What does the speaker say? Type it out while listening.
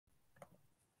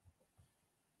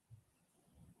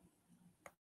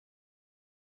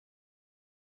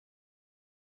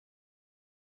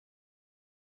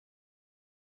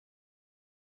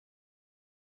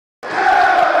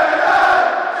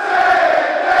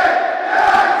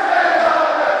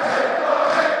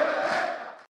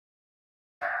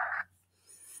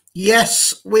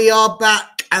Yes, we are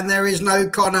back, and there is no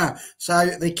Connor, so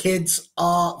the kids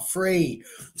are free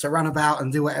to run about and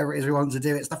do whatever it is we want to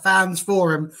do. It's the fans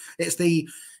forum. It's the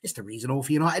reason All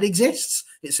for United exists.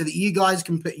 It's so that you guys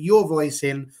can put your voice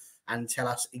in and tell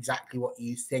us exactly what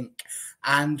you think.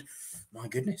 And my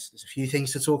goodness, there's a few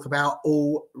things to talk about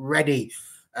already.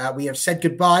 We have said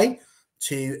goodbye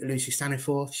to Lucy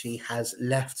Staniforth. She has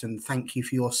left, and thank you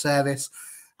for your service.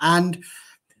 And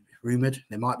rumoured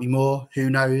there might be more.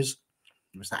 Who knows?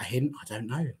 Was that a hint? I don't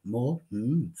know. More?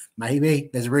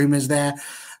 Maybe. There's rumours there.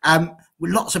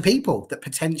 With lots of people that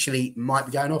potentially might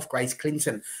be going off. Grace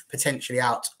Clinton potentially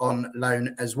out on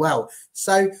loan as well.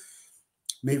 So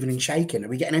moving and shaking. Are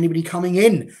we getting anybody coming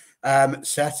in?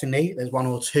 Certainly. There's one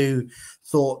or two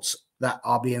thoughts that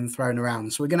are being thrown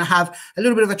around. So we're going to have a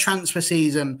little bit of a transfer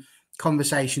season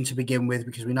conversation to begin with,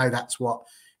 because we know that's what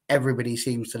everybody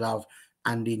seems to love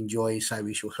and enjoy. So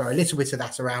we shall throw a little bit of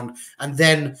that around, and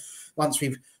then once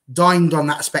we've dined on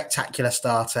that spectacular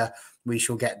starter, we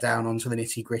shall get down onto the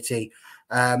nitty gritty,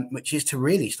 which is to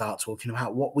really start talking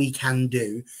about what we can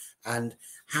do and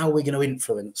how we're going to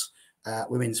influence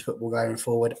women's football going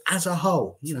forward as a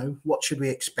whole. You know, what should we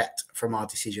expect from our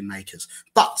decision makers?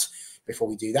 But before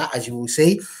we do that, as you will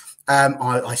see,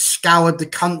 I scoured the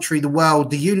country, the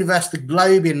world, the universe, the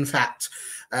globe, in fact,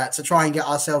 to try and get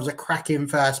ourselves a cracking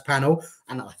first panel.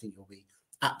 And I think you'll be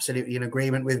absolutely in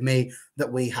agreement with me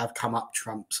that we have come up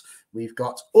trumps. We've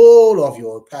got all of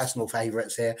your personal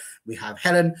favourites here. We have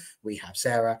Helen, we have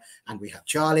Sarah, and we have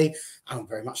Charlie. I'm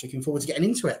very much looking forward to getting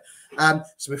into it.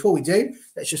 So before we do,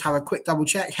 let's just have a quick double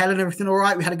check. Helen, everything all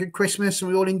right? We had a good Christmas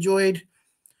and we all enjoyed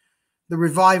the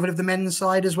revival of the men's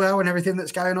side as well and everything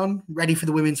that's going on. Ready for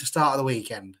the women to start of the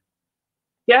weekend?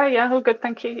 Yeah, all good,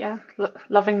 thank you. Yeah,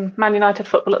 loving Man United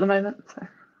football at the moment. So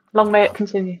long may it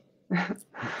continue.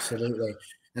 Absolutely.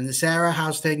 And Sarah,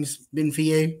 how's things been for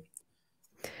you?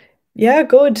 Yeah,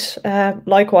 good.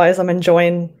 Likewise, I'm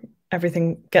enjoying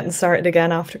everything getting started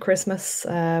again after Christmas.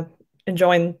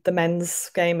 Enjoying the men's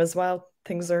game as well.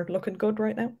 Things are looking good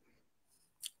right now.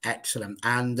 Excellent.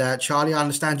 And Charlie, I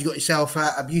understand you got yourself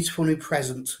a beautiful new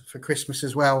present for Christmas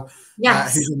as well.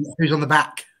 Yes. Who's on the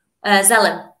back?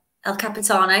 Zelen, El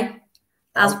Capitano,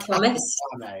 as promised.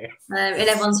 In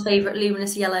everyone's favourite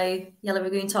luminous yellow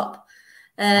Ragoon top.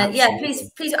 Yeah,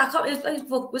 please. I can't.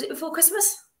 Was it before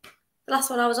Christmas? The last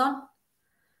one I was on.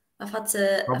 I've had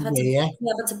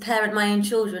to parent my own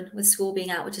children with school being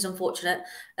out, which is unfortunate.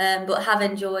 But have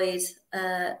enjoyed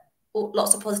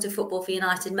lots of positive football for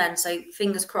United men. So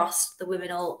fingers crossed, the women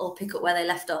all pick up where they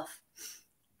left off.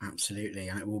 Absolutely,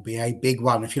 and it will be a big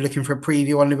one. If you're looking for a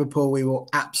preview on Liverpool, we will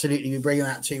absolutely be bringing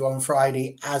that to you on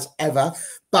Friday as ever.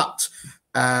 But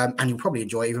and you'll probably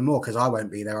enjoy it even more because I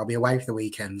won't be there. I'll be away for the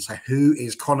weekend. So who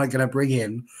is Connor going to bring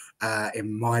in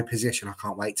my position? I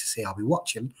can't wait to see. I'll be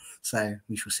watching, so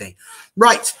we shall see.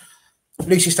 Right,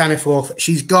 Lucy Staniforth,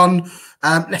 she's gone.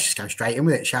 Let's just go straight in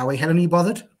with it, shall we? Helen, are you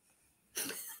bothered?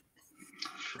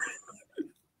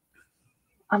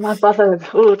 Am I bothered?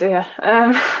 Oh dear.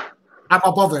 Am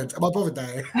I bothered? Am I bothered,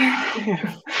 Dave?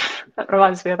 That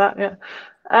reminds me of that, yeah.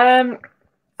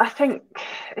 I think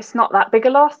it's not that big a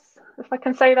loss, if I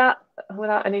can say that,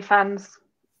 without any fans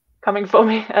coming for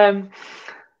me.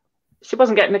 She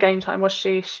wasn't getting the game time, was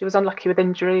she? She was unlucky with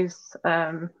injuries.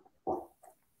 And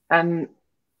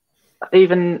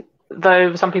even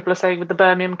though some people are saying with the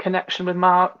Birmingham connection with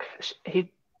Mark,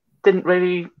 he didn't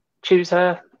really choose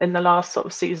her in the last sort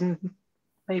of season,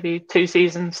 maybe 2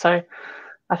 seasons. So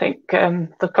I think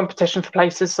the competition for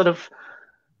places sort of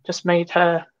just made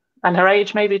her, and her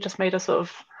age maybe just made her sort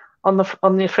of on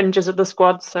the fringes of the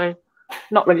squad. So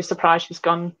not really surprised she's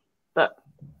gone. But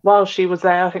while she was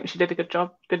there, I think she did a good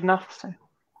job, good enough. So.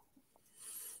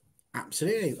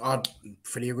 Absolutely, I'd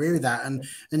fully agree with that.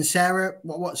 And Sarah,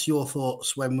 what's your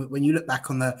thoughts when you look back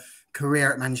on the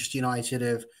career at Manchester United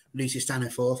of Lucy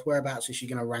Staniforth? Whereabouts is she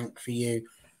going to rank for you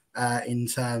in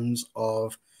terms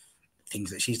of things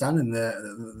that she's done and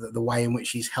the way in which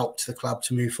she's helped the club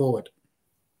to move forward?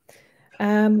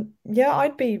 Yeah,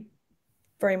 I'd be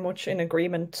very much in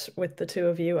agreement with the two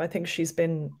of you. I think she's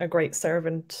been a great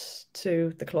servant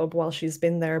to the club while she's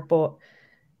been there, but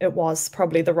it was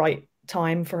probably the right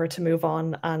time for her to move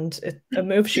on, and a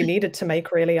move she needed to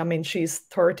make, really. I mean, she's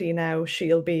 30 now.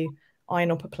 She'll be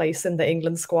eyeing up a place in the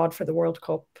England squad for the World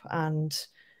Cup, and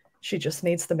she just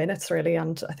needs the minutes, really.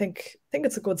 And I think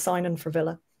it's a good signing for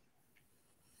Villa.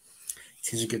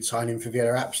 It is a good signing for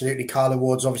Villa, absolutely. Carla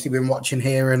Ward's obviously been watching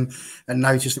here and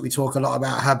noticed that we talk a lot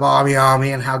about her Barmy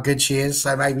Army and how good she is.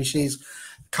 So maybe she's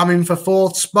coming for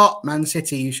 4th spot. Man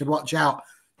City, you should watch out.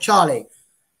 Charlie,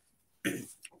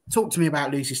 talk to me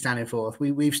about Lucy Staniforth.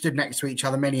 We've stood next to each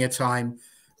other many a time.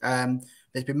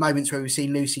 There's been moments where we've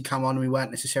seen Lucy come on and we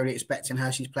weren't necessarily expecting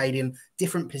her. She's played in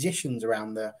different positions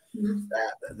around the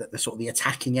sort of the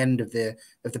attacking end of the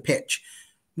pitch.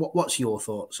 What's your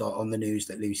thoughts on the news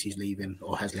that Lucy's leaving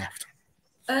or has left?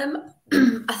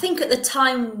 I think at the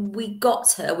time we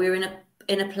got her, we were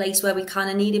in a place where we kind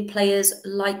of needed players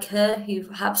like her who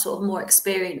have sort of more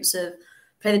experience of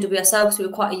playing the WSL, because we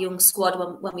were quite a young squad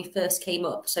when we first came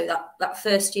up. So that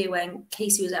first year when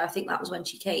Casey was there, I think that was when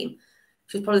she came.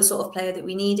 She was probably the sort of player that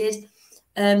we needed.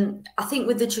 I think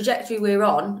with the trajectory we're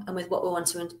on and with what we're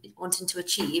wanting to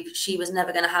achieve, she was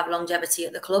never going to have longevity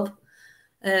at the club.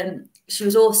 She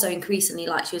was also increasingly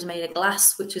like she was made of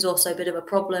glass, which is also a bit of a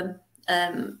problem.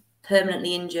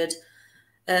 Permanently injured.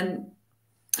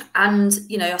 And,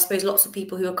 you know, I suppose lots of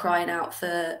people who are crying out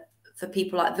for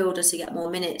people like Vilda to get more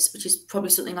minutes, which is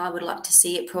probably something I would like to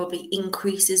see. It probably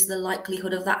increases the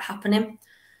likelihood of that happening.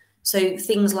 So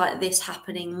things like this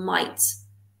happening might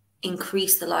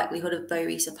increase the likelihood of Bo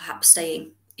Risa perhaps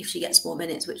staying if she gets more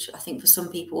minutes, which I think for some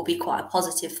people will be quite a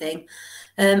positive thing.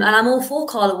 And I'm all for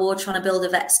Carla Ward trying to build a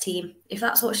vets team. If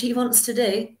that's what she wants to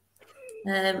do,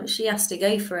 she has to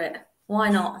go for it. Why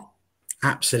not?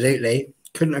 Absolutely.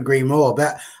 Couldn't agree more.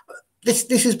 But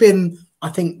this has been, I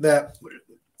think, that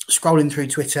scrolling through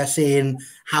Twitter, seeing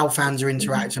how fans are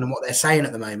interacting and what they're saying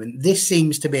at the moment, this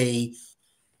seems to be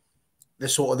the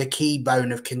sort of the key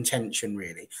bone of contention,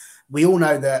 really. We all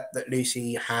know that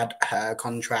Lucy had her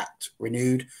contract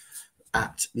renewed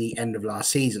at the end of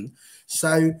last season.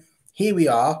 So here we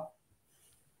are,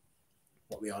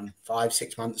 what are we on,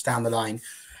 5-6 months down the line,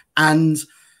 and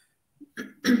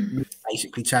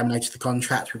basically terminated the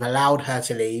contract. We've allowed her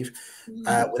to leave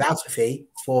without a fee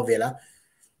for Villa.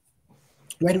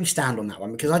 Where do we stand on that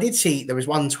one? Because I did see there was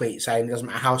one tweet saying it doesn't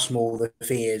matter how small the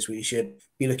fee is, we should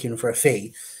be looking for a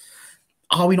fee.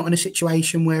 Are we not in a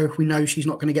situation where if we know she's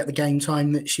not going to get the game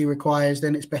time that she requires,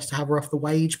 then it's best to have her off the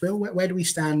wage bill? Where do we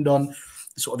stand on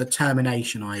sort of the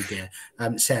termination idea?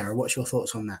 Sarah, what's your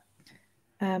thoughts on that?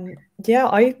 Yeah,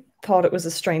 I thought it was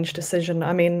a strange decision.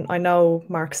 I mean, I know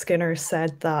Mark Skinner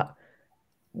said that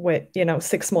with,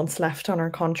 6 months left on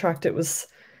her contract,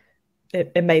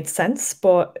 it made sense,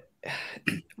 but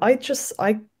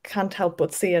I can't help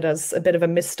but see it as a bit of a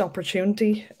missed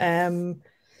opportunity. And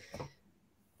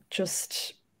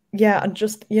just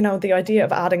the idea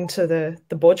of adding to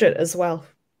the budget as well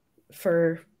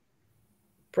for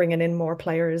bringing in more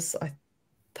players, I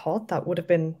thought that would have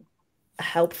been a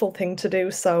helpful thing to do.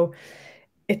 So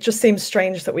it just seems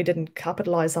strange that we didn't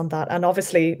capitalize on that. And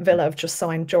obviously Villa have just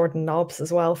signed Jordan Nobbs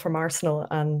as well from Arsenal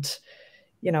and,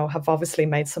 have obviously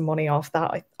made some money off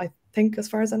that, I think, as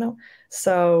far as I know.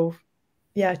 So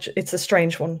yeah, it's a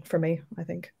strange one for me, I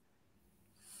think.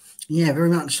 Yeah, very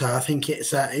much so. I think it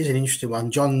is an interesting one.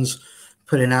 John's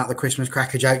putting out the Christmas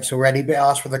cracker jokes already. Bit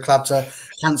asked for the club to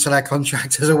cancel her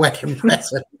contract as a wedding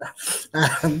present.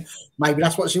 Maybe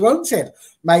that's what she wanted.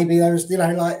 Maybe there's,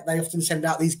 like they often send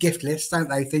out these gift lists, don't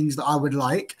they? Things that I would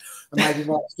like. And maybe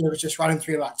Mark was just running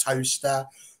through like toaster,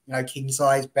 king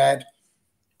size bed,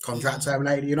 contract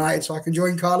terminated United, so I can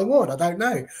join Carla Ward. I don't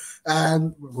know.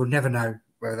 We'll never know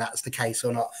whether that's the case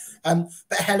or not.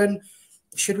 But Helen,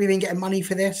 should we have been getting money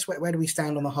for this? Where do we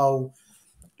stand on the whole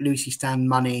Lucy Stan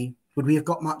money? Would we have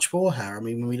got much for her? I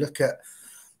mean, when we look at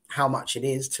how much it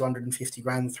is, 250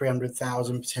 grand,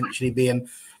 300,000 potentially being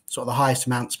sort of the highest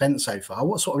amount spent so far.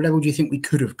 What sort of level do you think we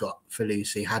could have got for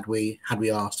Lucy had we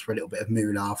asked for a little bit of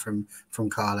moolah from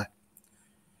Carla?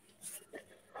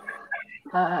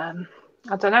 I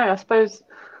don't know. I suppose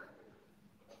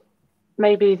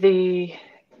maybe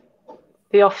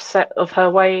the offset of her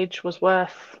wage was going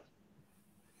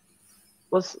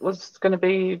to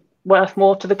be worth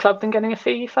more to the club than getting a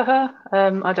fee for her.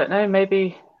 I don't know,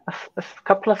 maybe a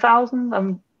couple of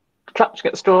thousand.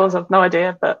 Clutching at straws, I've no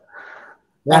idea. But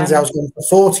Ramsdale's gone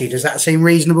for 40. Does that seem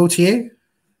reasonable to you?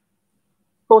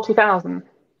 40,000.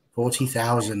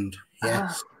 40,000.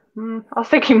 Yes. I was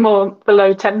thinking more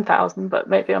below 10,000, but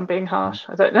maybe I'm being harsh.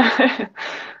 I don't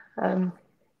know.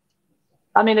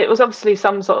 I mean, it was obviously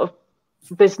some sort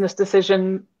of business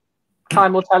decision.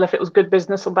 Time will tell if it was good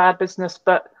business or bad business,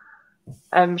 but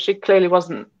she clearly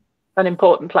wasn't an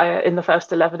important player in the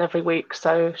first 11 every week,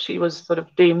 so she was sort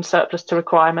of deemed surplus to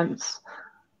requirements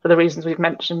for the reasons we've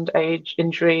mentioned: age,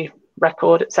 injury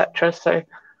record, etc. So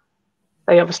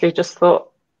they obviously just thought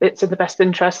it's in the best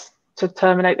interest to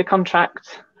terminate the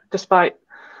contract, despite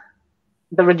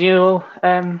the renewal.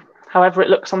 However it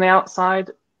looks on the outside,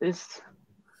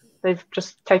 they've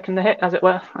just taken the hit, as it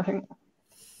were, I think.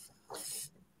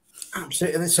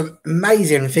 Absolutely, there's some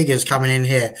amazing figures coming in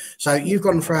here. So you've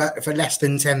gone for less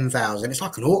than 10,000. It's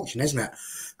like an auction, isn't it?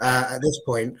 At this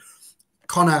point,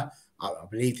 Connor, I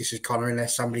believe this is Connor,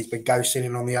 unless somebody's been ghosting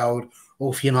in on the old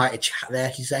Wolf United chat there.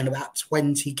 He's saying about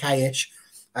 20k ish.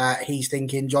 He's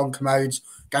thinking John Commode's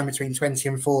going between 20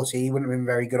 and 40. He wouldn't have been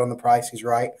very good on the price. He's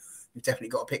right. You've definitely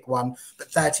got to pick one.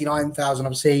 But 39,000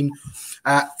 I've seen.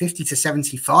 50 to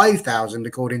 75,000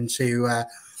 according to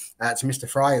Mr.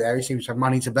 Fry there. He seems to have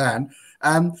money to burn.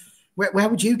 Where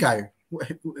would you go,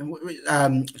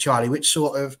 Charlie? Which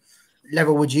sort of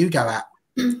level would you go at?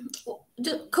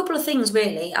 A couple of things,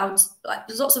 really.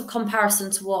 There's lots of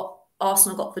comparison to what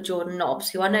Arsenal got for Jordan Nobbs,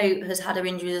 who I know has had her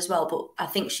injuries as well, but I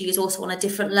think she is also on a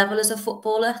different level as a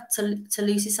footballer to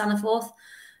Lucy Staniforth.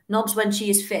 Nobbs, when she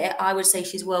is fit, I would say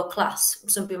she's world class.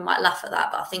 Some people might laugh at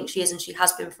that, but I think she is, and she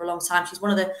has been for a long time. She's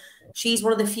one of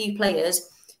the few players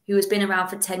who has been around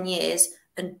for 10 years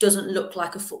and doesn't look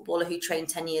like a footballer who trained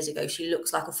 10 years ago. She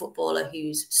looks like a footballer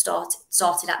who's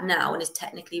started at now and is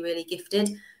technically really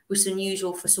gifted, which is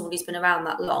unusual for somebody who's been around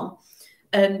that long.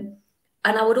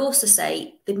 And I would also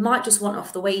say they might just want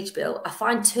off the wage bill. I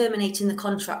find terminating the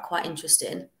contract quite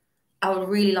interesting. I would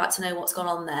really like to know what's gone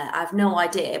on there. I have no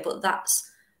idea, but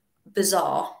that's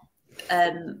bizarre.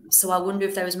 So I wonder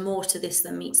if there is more to this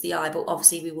than meets the eye, but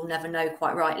obviously we will never know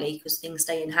quite rightly because things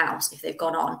stay in-house if they've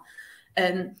gone on.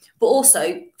 But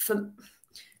also for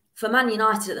Man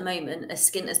United at the moment, as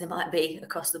skint as they might be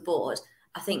across the board,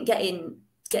 I think getting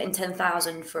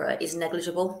 10,000 for it is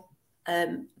negligible.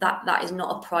 That is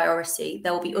not a priority.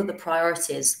 There will be other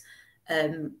priorities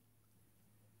that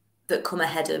come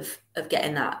ahead of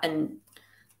getting that. And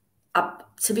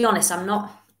to be honest, I'm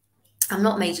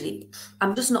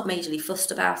just not majorly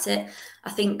fussed about it.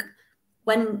 I think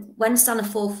when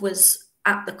Staniforth was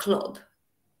at the club,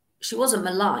 she wasn't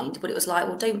maligned, but it was like,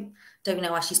 well, don't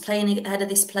know why she's playing ahead of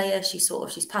this player.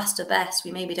 She's past her best.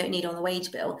 We maybe don't need her on the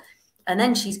wage bill. And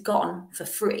then she's gone for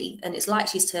free, and it's like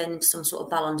she's turned into some sort of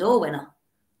Ballon d'Or winner.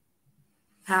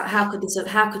 How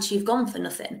could she have gone for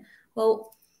nothing?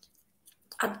 Well,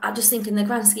 I just think in the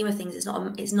grand scheme of things, it's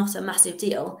not a massive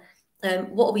deal.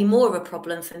 What will be more of a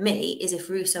problem for me is if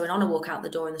Russo and Honor walk out the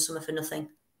door in the summer for nothing.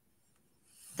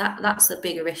 That's the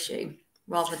bigger issue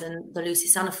rather than the Lucy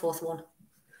Staniforth one.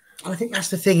 I think that's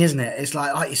the thing, isn't it? It's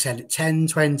like you said, 10,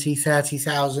 20,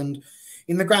 30,000.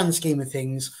 In the grand scheme of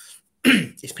things,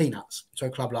 it's peanuts to a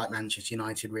club like Manchester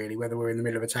United, really, whether we're in the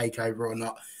middle of a takeover or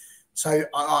not. So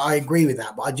I agree with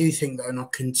that. But I do think that on a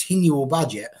continual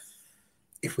budget,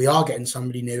 if we are getting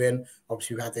somebody new in,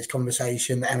 obviously we've had this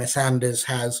conversation that Emma Sanders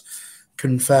has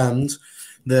confirmed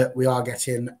that we are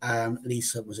getting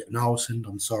Lisa, was it Nolson?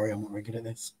 I'm sorry, I'm not very good at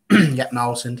this. Yep,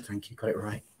 Nolson. Thank you, got it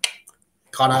right.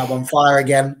 Connor, I'm on fire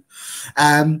again.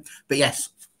 But yes,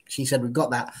 she said we've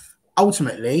got that.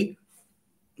 Ultimately,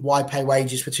 why pay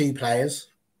wages for two players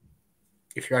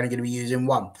if you're only going to be using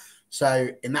one? So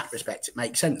in that respect, it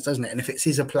makes sense, doesn't it? And if it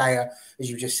is a player, as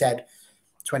you just said,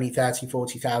 20, 30,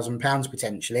 40,000 pounds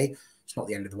potentially, it's not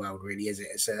the end of the world, really, is it?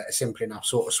 It's a simple enough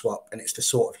sort of swap, and it's the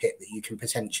sort of hit that you can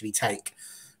potentially take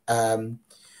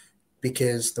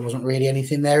because there wasn't really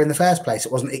anything there in the first place.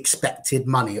 It wasn't expected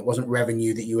money. It wasn't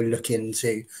revenue that you were looking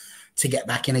to get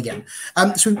back in again.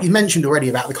 So you mentioned already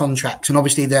about the contracts, and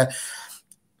obviously the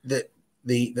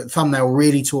thumbnail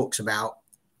really talks about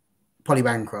Polly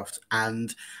Bancroft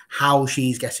and how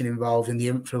she's getting involved in the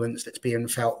influence that's being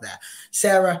felt there.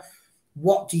 Sarah,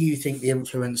 what do you think the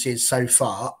influence is so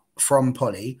far from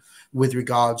Polly with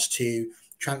regards to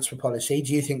transfer policy?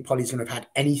 Do you think Polly's going to have had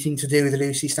anything to do with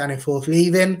Lucy Staniforth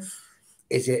leaving?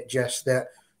 Is it just that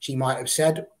she might have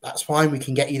said, that's fine, we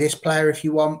can get you this player if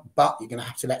you want, but you're going to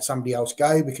have to let somebody else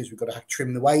go because we've got to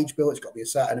trim the wage bill. It's got to be a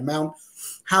certain amount.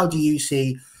 How do you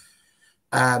see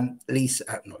Polly's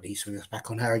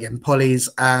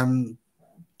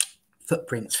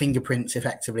fingerprints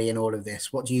effectively in all of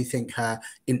this? What do you think her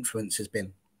influence has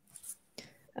been?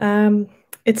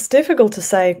 It's difficult to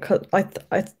say because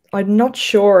I'm not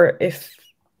sure if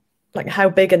how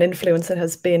big an influence it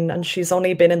has been, and she's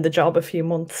only been in the job a few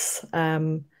months.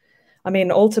 I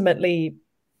mean, ultimately,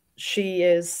 she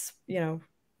is,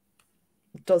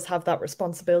 does have that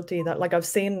responsibility that, I've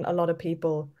seen a lot of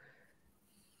people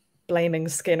blaming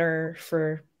Skinner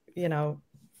for,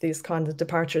 these kinds of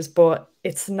departures, but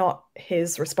it's not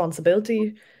his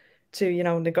responsibility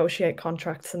to, negotiate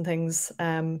contracts and things.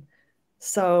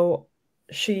 So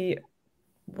she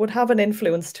would have an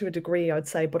influence to a degree, I'd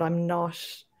say, but I'm not...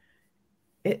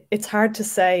 It's hard to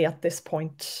say at this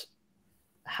point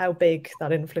how big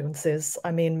that influence is.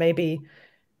 I mean, maybe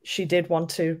she did want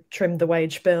to trim the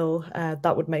wage bill.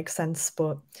 That would make sense.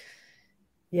 But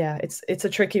yeah, it's a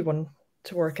tricky one.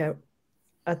 to work out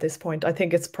at this point. I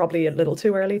think it's probably a little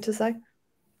too early to say.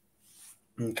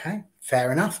 Okay,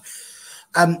 fair enough.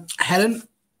 Helen,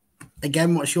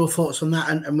 again, what's your thoughts on that?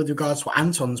 And with regards to what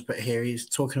Anton's put here, he's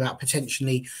talking about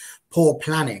potentially poor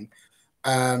planning,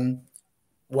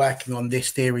 working on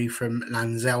this theory from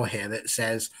Lanzell here that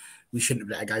says we shouldn't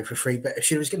have let her go for free, but if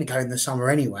she was going to go in the summer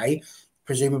anyway,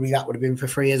 presumably that would have been for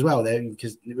free as well, though,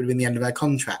 because it would have been the end of her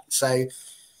contract. So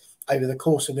over the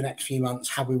course of the next few months,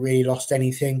 have we really lost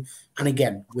anything? And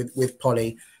again, with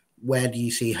Polly, where do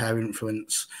you see her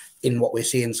influence in what we're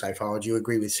seeing so far? Or do you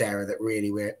agree with Sarah that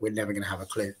really we're never going to have a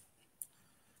clue?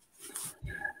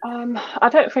 I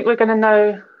don't think we're going to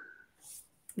know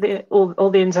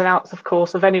all the ins and outs, of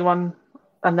course, of anyone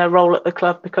and their role at the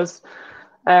club, because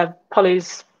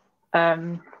Polly's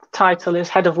title is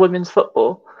head of women's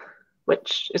football,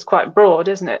 which is quite broad,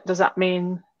 isn't it? Does that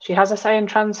mean she has a say in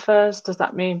transfers? Does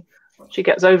that mean she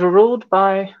gets overruled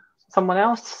by someone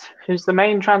else who's the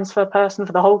main transfer person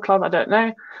for the whole club? I don't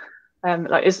know.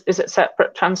 Like, is it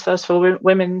separate transfers for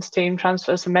women's team,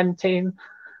 transfers for men's team?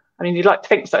 I mean, you'd like to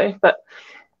think so, but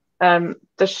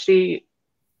does she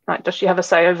have a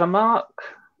say over Martin?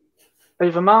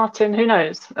 Who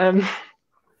knows?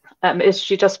 Is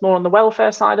she just more on the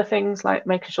welfare side of things, like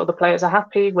making sure the players are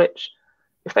happy, which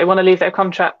if they want to leave their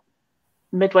contract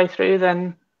midway through,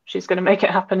 then she's going to make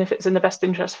it happen if it's in the best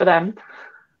interest for them.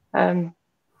 I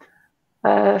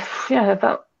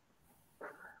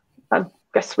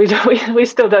guess we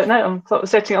still don't know. I'm sort of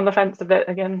sitting on the fence a bit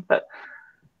again, but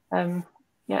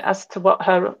as to what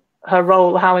her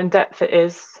role, how in depth it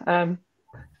is, I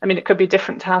mean, it could be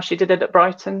different to how she did it at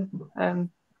Brighton,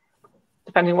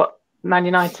 depending what Man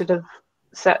United have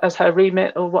set as her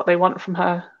remit or what they want from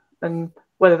her, and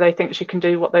whether they think she can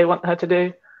do what they want her to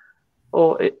do,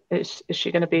 or is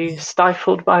she going to be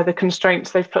stifled by the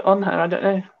constraints they've put on her? I don't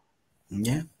know.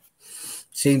 Yeah.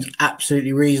 Seems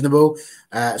absolutely reasonable.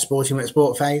 Sporting with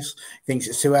Sport Face thinks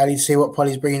it's too early to see what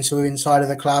Polly's bringing to inside of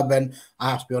the club, and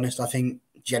I have to be honest, I think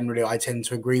generally I tend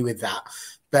to agree with that.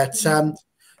 But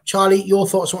Charlie, your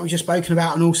thoughts on what we've just spoken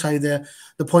about, and also the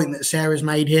point that Sarah's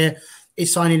made here, is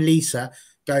signing Lisa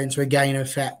going to again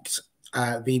affect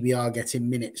VBR getting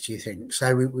minutes, do you think?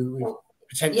 So we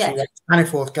potentially let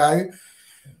Staniforth go.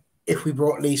 If we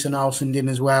brought Lisa Nilsson in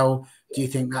as well, do you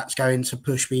think that's going to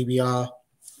push VBR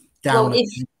down? Well,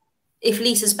 if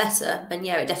Lisa's better, then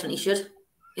yeah, it definitely should.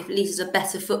 If Lisa's a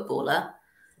better footballer,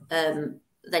 then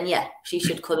yeah, she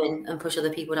should come in and push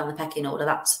other people down the pecking order.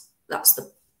 That's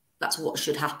what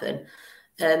should happen.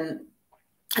 I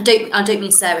don't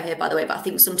mean Sarah here, by the way, but I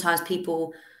think sometimes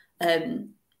people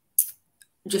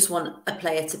just want a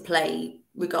player to play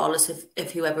regardless of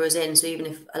whoever is in. So even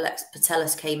if Alex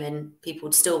Patelis came in, people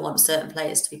would still want certain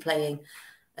players to be playing.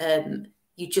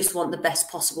 You just want the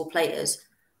best possible players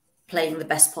playing the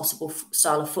best possible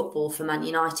style of football for Man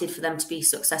United for them to be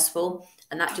successful.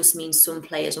 And that just means some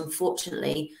players,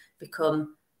 unfortunately,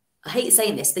 become, I hate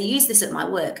saying this, they use this at my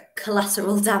work,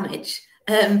 collateral damage,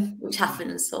 which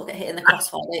happens, sort of get hit in the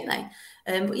crossfire, don't they?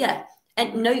 But yeah,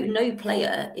 and no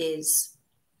player is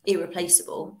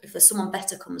irreplaceable. If there's someone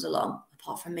better comes along,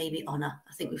 apart from maybe Honor,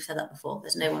 I think we've said that before,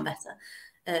 there's no one better,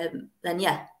 then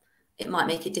yeah, it might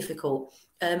make it difficult.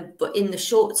 But in the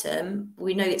short term,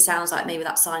 we know it sounds like maybe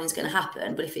that signing is going to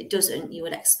happen, but if it doesn't, you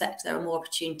would expect there are more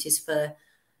opportunities for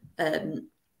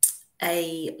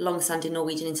a long-standing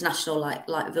Norwegian international like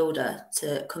Vilda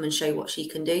to come and show what she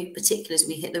can do, particularly as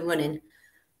we hit the running,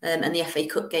 and the FA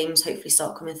Cup games hopefully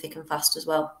start coming thick and fast as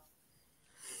well.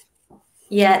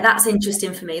 Yeah, that's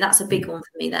interesting for me. That's a big one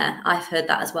for me there. I've heard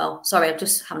that as well. Sorry, I'm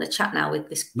just having a chat now with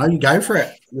this. No, you go for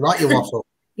it. You like your waffle.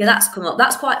 Yeah, that's come up.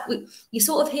 That's quite. You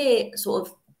sort of hear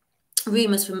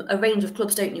rumours from a range of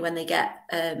clubs, don't you, when they get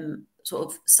sort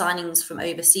of signings from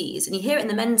overseas, and you hear it in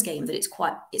the men's game that it's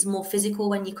more physical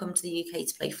when you come to the UK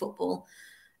to play football.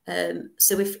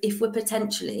 So if we're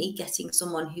potentially getting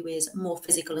someone who is more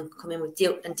physical and come in with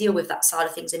deal with that side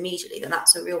of things immediately, then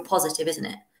that's a real positive, isn't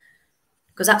it?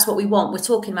 Because that's what we want. We're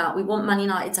talking about, we want Man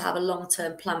United to have a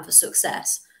long-term plan for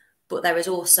success, but there is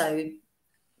also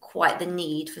quite the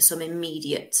need for some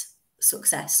immediate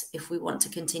success if we want to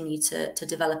continue to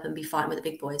develop and be fighting with the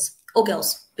big boys or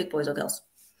girls, big boys or girls.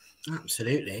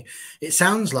 Absolutely. It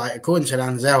sounds like, according to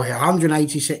Lanzell here,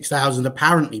 186,000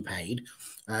 apparently paid.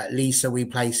 Lisa, we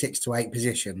play 6 to 8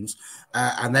 positions.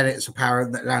 And then it's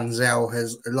apparent that Lanzell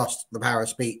has lost the power of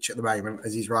speech at the moment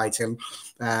as he's writing,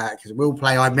 because we'll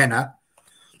play Imena.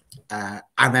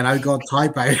 And then, oh God,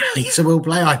 typo, Lisa will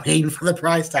play, for the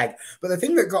price tag. But the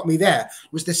thing that got me there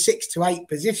was the 6 to 8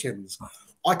 positions.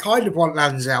 I kind of want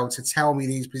Lanzell to tell me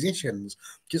these positions,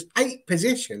 because 8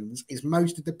 positions is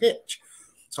most of the pitch.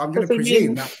 So I'm going to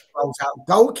presume that rolls out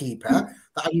goalkeeper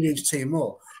that only needs 2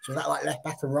 more. So that like left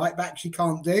back and right back she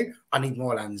can't do. I need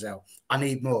more, Lanzel. I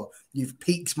need more. You've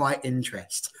piqued my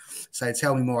interest. So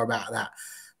tell me more about that.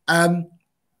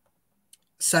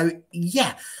 So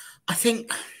yeah, I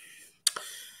think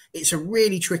it's a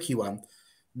really tricky one.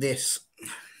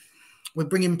 We're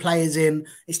bringing players in.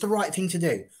 It's the right thing to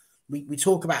do. We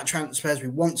talk about transfers. We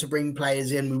want to bring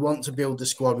players in. We want to build the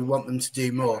squad. We want them to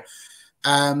do more.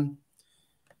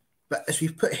 But as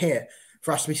we've put here,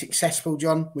 for us to be successful,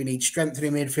 John, we need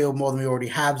strengthening midfield more than we already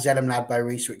have. Zellum, Ladbo,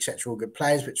 Risa, etc. all good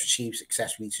players, but to achieve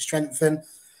success, we need to strengthen.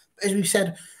 But as we've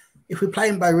said, if we're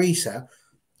playing Risa,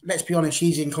 let's be honest,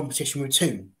 she's in competition with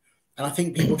Toon. And I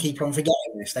think people keep on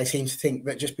forgetting this. They seem to think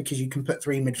that just because you can put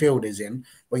 3 midfielders in,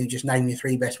 well, you just name your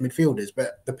 3 best midfielders.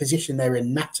 But the position they're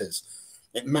in matters.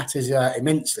 It matters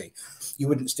immensely. You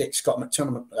wouldn't stick Scott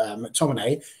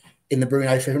McTominay in the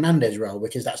Bruno Fernandes role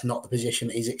because that's not the position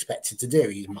he's expected to do.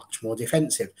 He's much more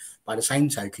defensive. By the same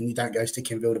token, you don't go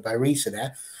sticking Vilda Risa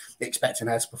there, expecting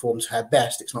her to perform to her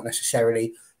best. It's not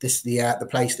necessarily the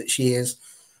place that she is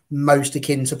most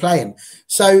akin to playing.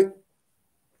 So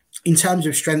in terms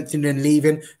of strengthening and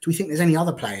leaving, do we think there's any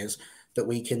other players that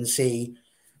we can see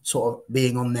sort of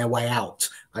being on their way out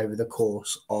over the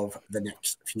course of the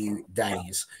next few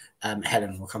days?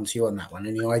 Helen, we'll come to you on that one.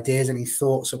 Any ideas, any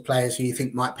thoughts of players who you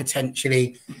think might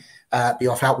potentially be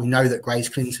off out? We know that Grace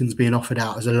Clinton's being offered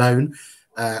out as a loan.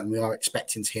 We are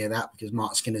expecting to hear that because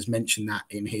Mark Skinner's mentioned that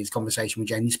in his conversation with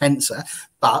Jamie Spencer.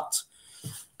 But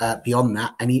beyond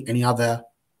that, any other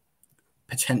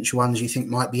potential ones you think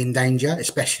might be in danger,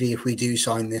 especially if we do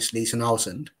sign this Lisa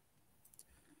Nilsson?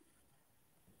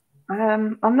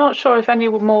 I'm not sure if any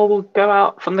more will go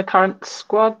out from the current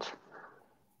squad,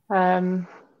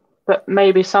 but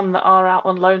maybe some that are out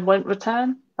on loan won't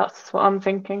return. That's what I'm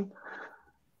thinking.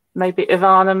 Maybe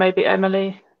Ivana, maybe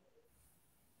Emily,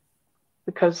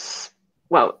 because,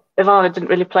 well, Ivana didn't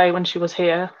really play when she was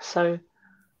here, so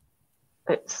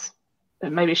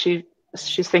maybe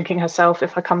she's thinking herself,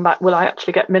 if I come back, will I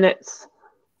actually get minutes?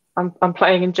 I'm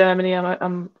playing in Germany.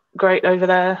 I'm great over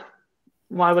there.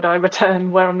 Why would I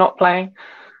return where I'm not playing?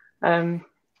 And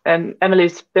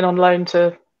Emily's been on loan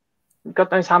to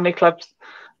God knows how many clubs,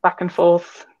 back and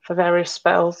forth for various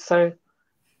spells. So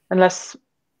unless,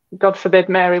 God forbid,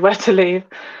 Mary were to leave,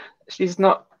 she's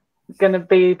not going to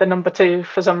be the number 2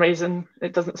 for some reason.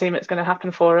 It doesn't seem it's going to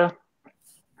happen for her.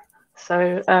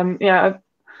 So, yeah,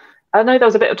 I know there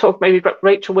was a bit of talk maybe about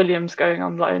Rachel Williams going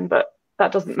on loan, but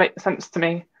that doesn't make sense to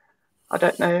me. I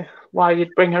don't know why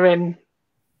you'd bring her in,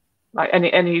 like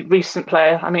any recent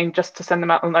player. I mean, just to send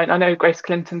them out on loan. I know Grace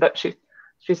Clinton, but she's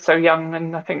so young,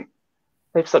 and I think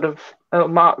they've sort of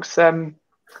Mark's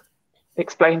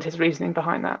explained his reasoning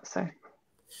behind that. So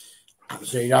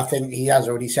absolutely, I think he has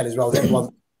already said as well that one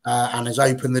and has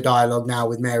opened the dialogue now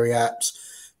with Mary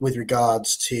Earps with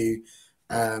regards to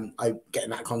getting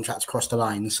that contract across the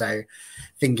line. So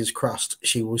fingers crossed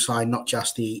she will sign not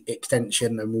just the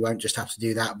extension, and we won't just have to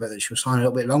do that, but that she'll sign a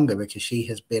little bit longer because she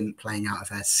has been playing out of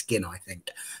her skin, I think.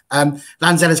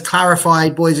 Lanzel has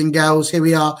clarified, boys and girls, here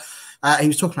we are. He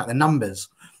was talking about the numbers.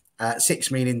 6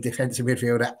 million defensive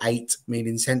midfielder, 8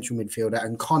 million central midfielder,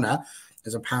 and Connor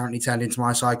has apparently turned into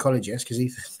my psychologist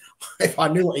because if I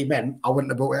knew what he meant, I wouldn't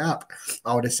have brought it up.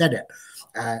 I would have said it.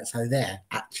 So there,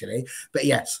 actually. But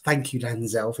yes, thank you,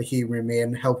 Lanzel, for humouring me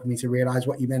and helping me to realise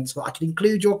what you meant so that I can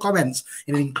include your comments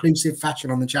in an inclusive fashion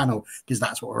on the channel, because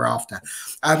that's what we're after.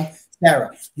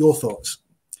 Sarah, your thoughts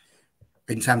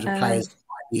in terms of players that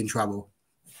might be in trouble?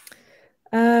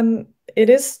 It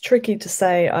is tricky to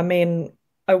say. I mean,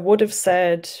 I would have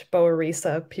said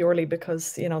Boarisa purely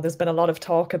because, you know, there's been a lot of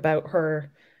talk about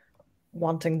her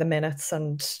wanting the minutes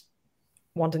and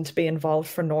wanting to be involved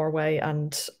for Norway.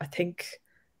 And I think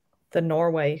the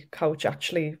Norway coach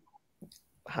actually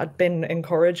had been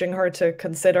encouraging her to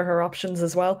consider her options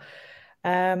as well.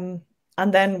 And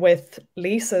then with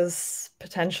Lisa's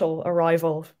potential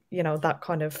arrival, you know, that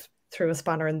kind of threw a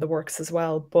spanner in the works as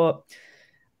well. But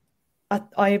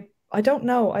I don't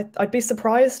know. I'd be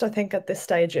surprised, I think, at this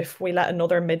stage if we let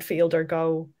another midfielder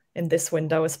go in this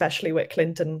window, especially with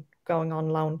Clinton going on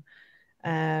loan,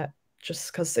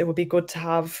 just because it would be good to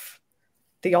have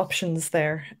the options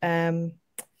there.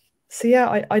 So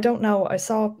yeah, I don't know. I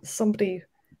saw somebody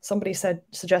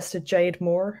suggested Jade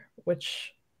Moore,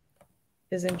 which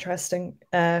is interesting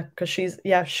because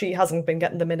she hasn't been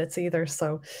getting the minutes either.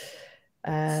 So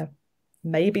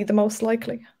maybe the most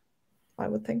likely, I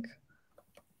would think.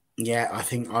 Yeah, I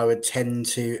think I would tend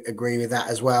to agree with that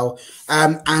as well.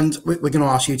 And we're going to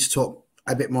ask you to talk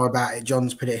a bit more about it.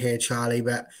 John's put it here, Charlie,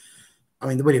 but I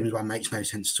mean, the Williams one makes no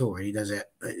sense at all, really, does it?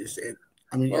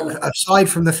 I mean, aside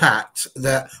from the fact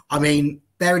that, I mean,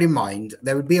 bearing in mind,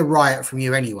 there would be a riot from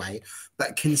you anyway,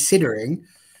 but considering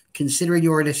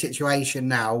you're in a situation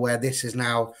now where this is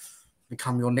now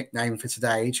become your nickname for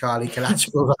today, Charlie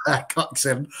Collateral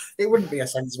Coxon, it wouldn't be a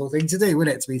sensible thing to do, would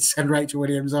it, to send Rachel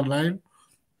Williams on loan?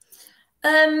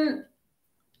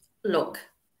 Look,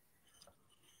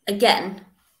 again,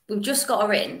 we've just got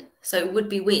her in, so it would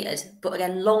be weird. But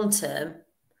again, long term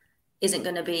isn't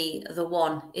going to be the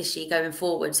one, is she, going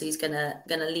forward? So he's going to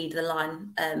lead the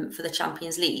line for the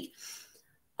Champions League.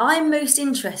 I'm most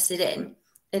interested in,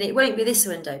 and it won't be this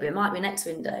window, but it might be next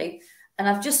window. And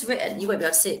I've just written, you won't be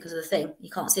able to see it because of the thing. You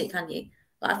can't see it, can you?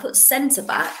 But I put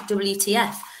centre-back,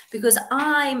 WTF, because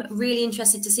I'm really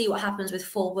interested to see what happens with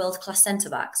 4 world-class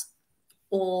centre-backs,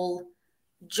 all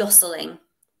jostling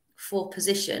for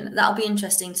position. That'll be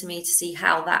interesting to me to see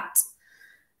how that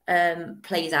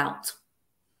plays out.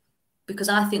 Because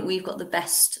I think we've got the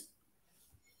best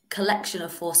collection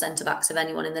of 4 centre-backs of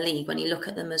anyone in the league. When you look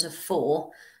at them as a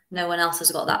 4, no one else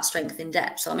has got that strength in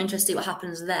depth. So I'm interested to see what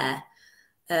happens there.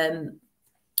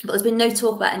 But there's been no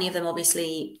talk about any of them,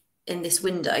 obviously, in this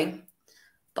window.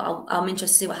 But I'm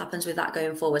interested to see what happens with that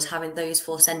going forward, having those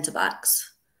 4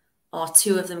 centre-backs. Are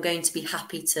 2 of them going to be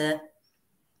happy to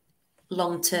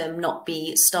long-term not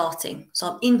be starting? So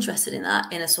I'm interested in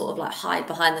that, in a sort of like hide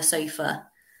behind the sofa,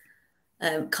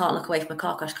 can't look away from a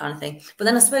car crash kind of thing. But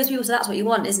then I suppose people say that's what you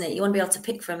want, isn't it? You want to be able to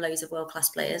pick from loads of world-class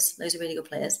players, loads of really good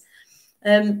players.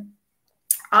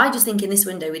 I just think in this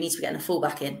window we need to be getting a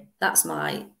fullback in. That's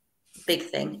my big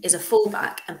thing, is a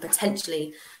fullback and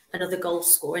potentially another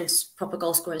proper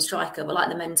goal scoring striker. But like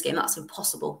the men's game, that's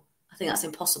impossible. I think that's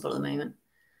impossible at the moment.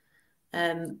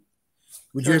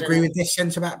 Would you agree with this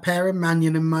centre-back pairing,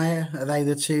 Mannion and Meyer? Are they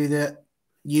the 2 that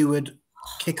you would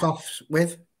kick off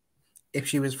with if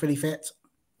she was fully fit?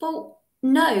 Well,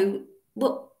 no.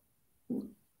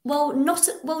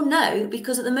 No,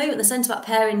 because at the moment the centre-back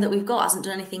pairing that we've got hasn't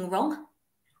done anything wrong.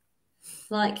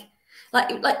 Like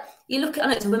you look at, I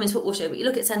know it's a women's football show, but you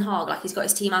look at Ten Hag, like he's got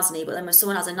his team, hasn't he? But then when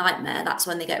someone has a nightmare, that's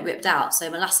when they get ripped out. So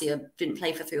Malacia didn't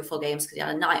play for 3 or 4 games because he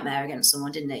had a nightmare against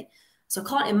someone, didn't he? So I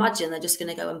can't imagine they're just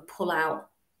going to go and pull out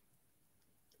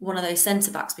one of those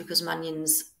centre-backs because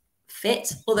Mannion's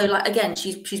fit. Although, like, again,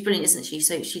 she's brilliant, isn't she?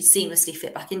 So she's seamlessly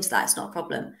fit back into that. It's not a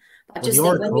problem. But I just the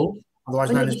Oracle,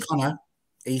 otherwise known as Connor,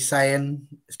 he's saying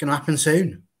it's going to happen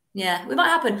soon. Yeah, it might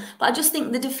happen. But I just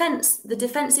think the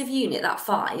defensive unit, that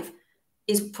 5,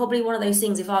 is probably one of those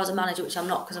things, if I was a manager, which I'm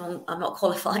not because I'm not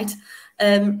qualified,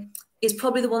 is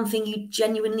probably the one thing you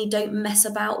genuinely don't mess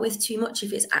about with too much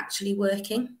if it's actually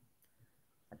working.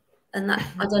 And that,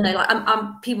 I don't know,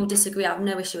 like people disagree, I have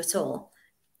no issue at all.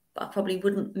 But I probably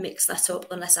wouldn't mix that up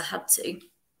unless I had to.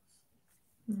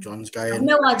 John's going. I have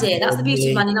no idea. That's the beauty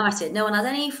of Man United. No one has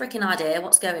any freaking idea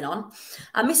what's going on.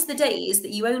 I miss the days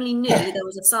that you only knew there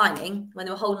was a signing when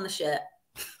they were holding the shirt.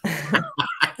 That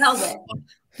was it.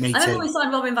 Me too. I remember when we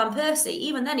signed Robin van Persie.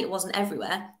 Even then, it wasn't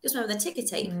everywhere. Just remember the ticker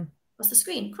tape was the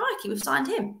screen. Crikey, we've signed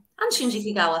him. And Shinji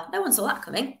Kagawa. No one saw that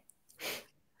coming.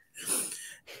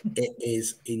 It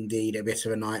is indeed a bit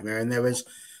of a nightmare. And there was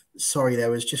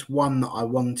just one that I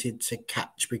wanted to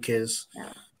catch because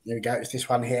there we go. It's this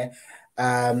one here.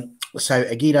 So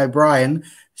Agito O'Brien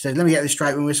says, let me get this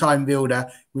straight. When we signed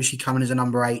Vilda, was she coming as a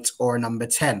number 8 or a number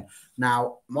 10?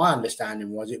 Now, my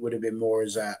understanding was it would have been more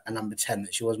as a number 10,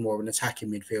 that she was more of an attacking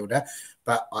midfielder.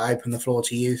 But I open the floor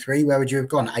to you 3. Where would you have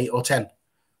gone, 8 or 10?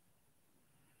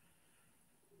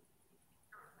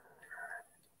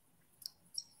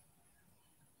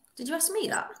 Did you ask me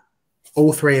that?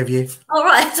 All 3 of you. All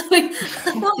right.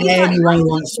 Anyone who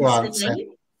wants to answer.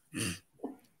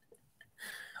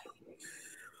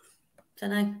 Don't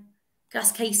know.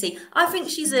 Ask Casey. I think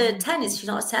she's a 10. Is she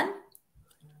not a 10?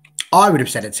 I would have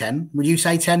said a 10. Would you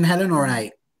say 10, Helen, or an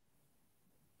 8?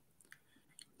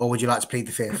 Or would you like to plead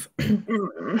the 5th?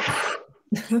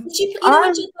 When she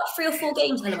got 3 or 4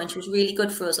 games, Helen, when she was really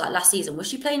good for us, like last season, was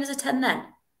she playing as a 10 then?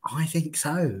 I think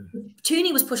so.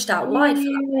 Tooney was pushed out wide for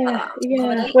that.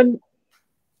 Yeah. When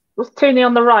was Tooney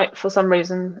on the right for some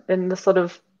reason in the sort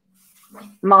of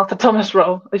Martha Thomas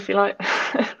role, if you like?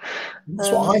 That's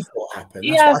what I thought happened.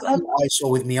 That's what I saw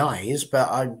with my eyes, but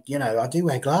I do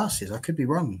wear glasses. I could be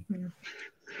wrong.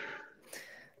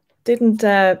 Didn't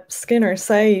Skinner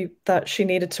say that she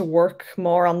needed to work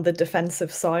more on the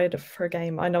defensive side of her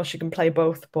game? I know she can play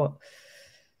both, but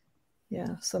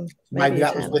yeah, maybe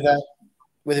that was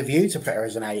with a view to put her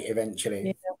as an 8 eventually.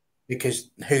 Yeah. Because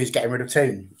who's getting rid of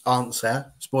Toon?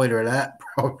 Answer, spoiler alert,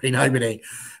 probably nobody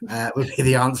would be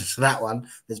the answer to that one.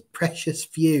 There's precious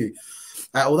few.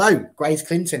 Although Grace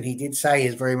Clinton, he did say,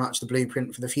 is very much the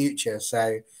blueprint for the future.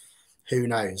 So who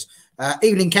knows?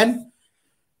 Evening, Ken.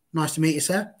 Nice to meet you,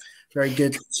 sir. Very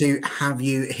good to have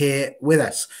you here with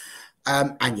us.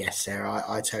 And yes, Sarah,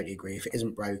 I totally agree. If it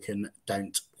isn't broken,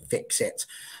 don't fix it.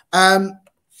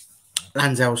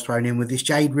 Lanzel's thrown in with this.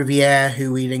 Jade Riviere,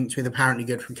 who we linked with, apparently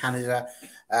good from Canada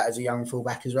as a young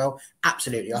fullback as well.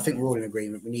 Absolutely. I think we're all in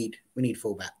agreement. We need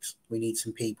fullbacks. We need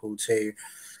some people to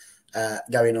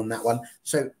go in on that one.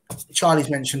 So Charlie's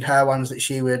mentioned her ones that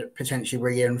she would potentially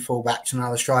bring in fullbacks and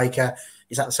another striker.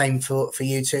 Is that the same for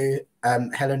you too,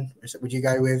 Helen? Would you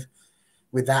go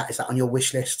with that? Is that on your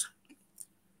wish list?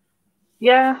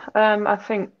 Yeah, I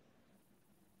think.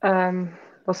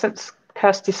 Well, since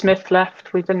Kirsty Smith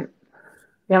left, we haven't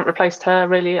replaced her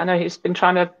really. I know he's been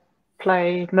trying to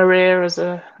play Maria as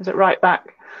a right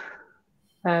back,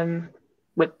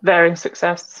 with varying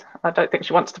success. I don't think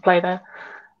she wants to play there.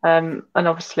 And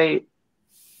obviously,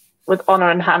 with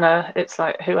Honor and Hannah, it's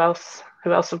like who else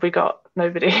have we got?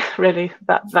 Nobody really.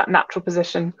 That natural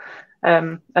position,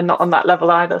 and not on that level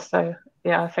either. So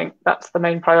yeah, I think that's the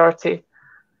main priority.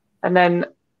 And then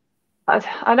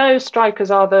I know strikers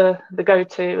are the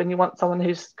go-to, and you want someone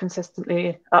who's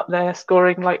consistently up there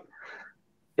scoring. Like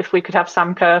if we could have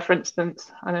Sam Kerr, for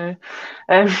instance, I know,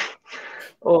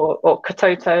 or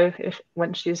Katoto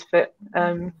when she's fit,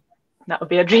 that would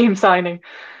be a dream signing.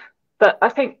 But I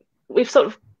think we've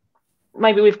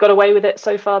got away with it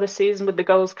so far this season with the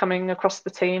goals coming across the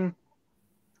team.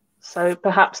 So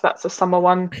perhaps that's a summer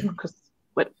one, because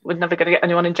we're never going to get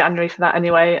anyone in January for that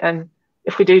anyway. And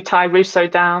if we do tie Russo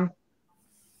down,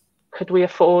 could we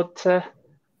afford to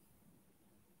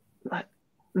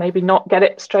maybe not get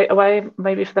it straight away,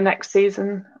 maybe for the next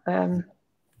season?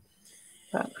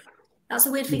 That's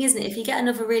a weird thing, isn't it? If you get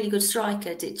another really good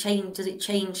striker, does it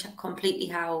change completely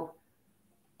how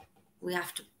we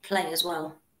have to play as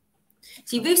well?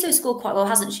 See, Russo scored quite well,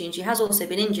 hasn't she? And she has also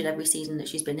been injured every season that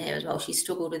she's been here as well. She's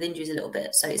struggled with injuries a little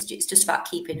bit. So it's just about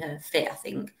keeping her fit, I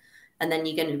think. And then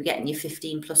you're going to be getting your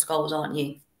 15 plus goals, aren't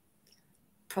you?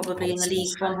 Probably in the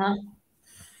league from her.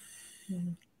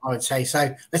 I would say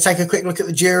so. Let's take a quick look at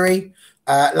the jury.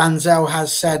 Lanzel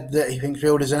has said that he thinks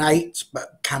Fielder's an 8,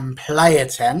 but can play a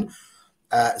 10.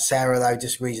 Sarah, though,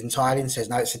 disagrees entirely and says,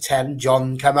 no, it's a 10.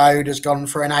 John Commode has gone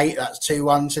for an 8. That's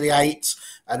 2-1 to the 8.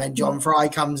 And then John Fry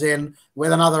comes in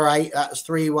with another 8. That's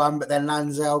 3-1. But then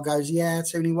Lanzel goes, yeah,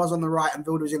 Tooney was on the right and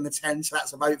Fielder was in the 10. So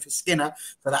that's a vote for Skinner.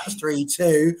 So that's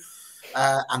 3-2.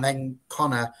 And then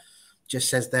Connor just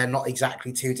says they're not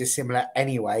exactly too dissimilar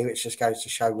anyway, which just goes to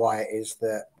show why it is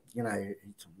that, you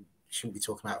shouldn't be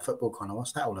talking about football, Connor.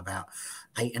 What's that all about?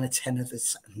 8 and a 10 of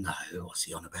this? No, what's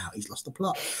he on about? He's lost the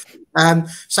plot.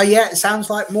 So, yeah, it sounds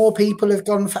like more people have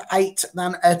gone for 8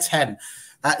 than a 10.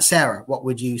 Sarah, what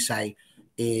would you say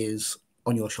is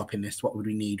on your shopping list? What would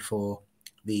we need for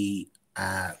to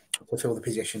fill the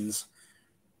positions?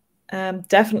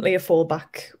 Definitely a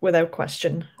fullback, without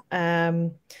question. I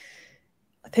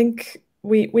think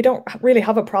we don't really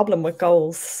have a problem with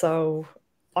goals, so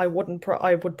I would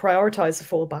prioritize a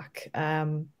fullback.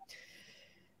 I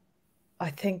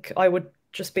think I would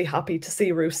just be happy to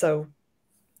see Russo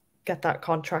get that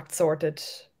contract sorted,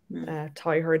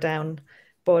 tie her down.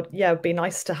 But yeah, it'd be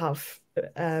nice to have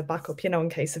backup, in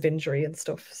case of injury and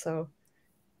stuff. So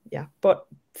yeah, but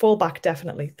fullback,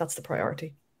 definitely, that's the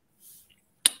priority.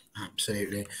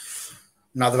 Absolutely.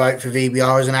 Another vote for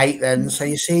VBR as an 8 then. So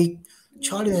you see,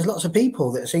 Charlie, there's lots of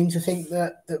people that seem to think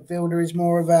that Fielder is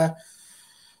more of a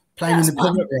playing in the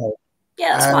pivot role.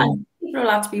 Yeah, that's fine. People are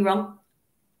allowed to be wrong.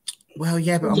 Well,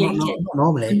 yeah, but I'm not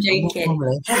normally. I'm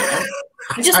joking.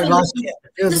 I just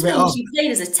think she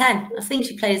played as a 10. I think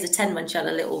she played as a 10 when she had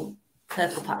a little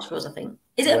purple patch for us, I think.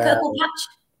 Is it a purple patch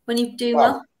when you do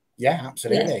well? Yeah,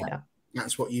 absolutely. Yeah.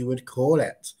 That's what you would call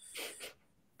it.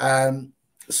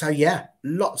 So, yeah,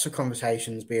 lots of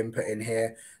conversations being put in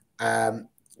here.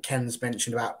 Ken's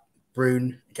mentioned about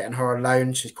Brune getting her on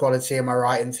loan. She's quality. Am I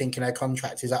right in thinking her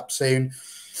contract is up soon?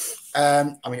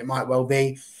 It might well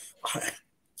be.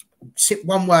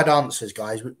 One-word answers,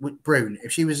 guys. With Brune,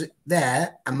 if she was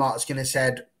there and Mark Skinner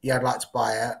said, yeah, I'd like to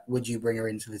buy her, would you bring her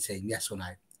into the team? Yes or no?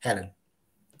 Helen?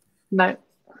 No.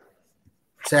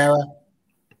 Sarah?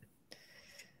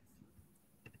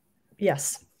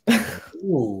 Yes.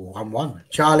 Ooh, 1-1.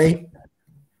 Charlie?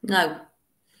 No.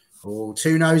 Oh,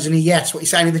 2 no's and a yes. What are you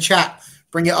saying in the chat?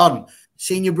 Bring it on.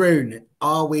 Senior Brune,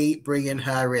 are we bringing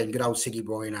her in? Good old Siggy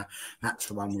Broiner. That's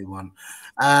the one we want.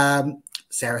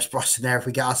 Sarah Sproston there. If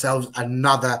we get ourselves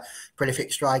another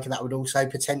prolific striker, that would also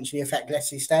potentially affect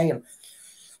Leslie's stay.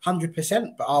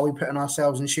 100%. But are we putting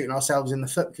ourselves and shooting ourselves in the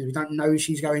foot because we don't know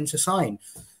she's going to sign?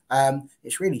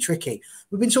 It's really tricky.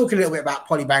 We've been talking a little bit about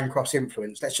Polly Bancroft's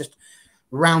influence. Let's just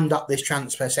round up this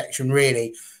transfer section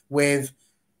really with,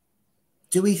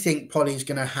 do we think Polly's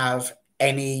going to have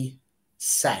any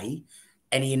say,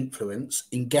 any influence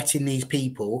in getting these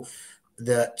people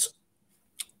that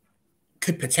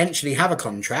could potentially have a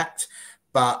contract,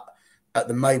 but at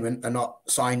the moment are not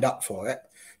signed up for it?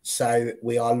 So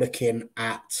we are looking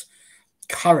at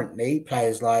currently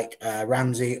players like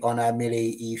Ramsey, Honor,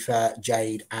 Millie, Aoife,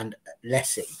 Jade and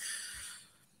Leslie.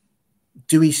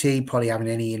 Do we see Polly having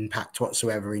any impact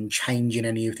whatsoever in changing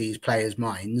any of these players'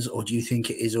 minds, or do you think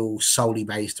it is all solely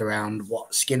based around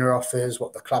what Skinner offers,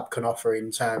 what the club can offer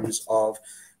in terms of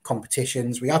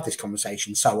competitions? We have this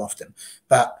conversation so often,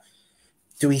 but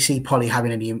do we see Polly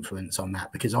having any influence on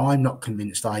that? Because I'm not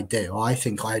convinced I do. I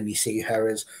think I only see her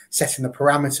as setting the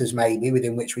parameters maybe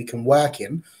within which we can work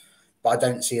in, but I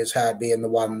don't see as her being the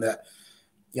one that,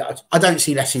 I don't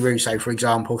see Leslie Russo, for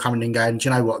example, coming and going, do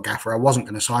you know what, Gaffer, I wasn't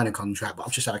going to sign a contract, but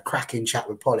I've just had a cracking chat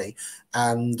with Polly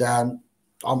and I'm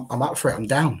up for it. I'm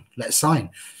down. Let's sign.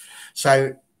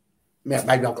 So maybe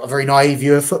I've got a very naive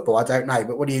view of football. I don't know.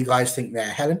 But what do you guys think there?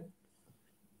 Helen?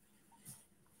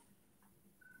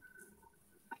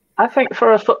 I think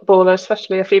for a footballer,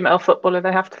 especially a female footballer,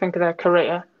 they have to think of their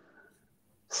career.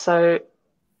 So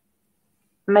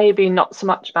maybe not so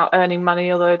much about earning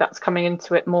money, although that's coming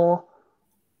into it more,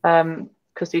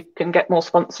 because you can get more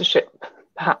sponsorship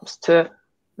perhaps to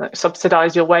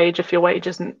subsidise your wage if your wage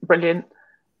isn't brilliant,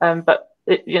 but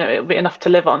it'll be enough to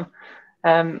live on.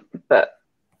 But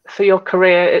for your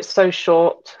career, it's so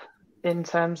short in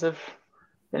terms of,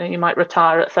 you might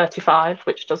retire at 35,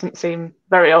 which doesn't seem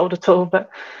very old at all.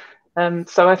 But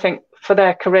so I think for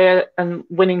their career and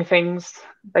winning things,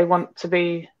 they want to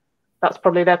be, that's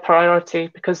probably their priority,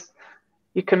 because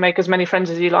you can make as many friends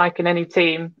as you like in any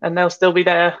team and they'll still be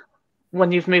there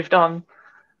when you've moved on.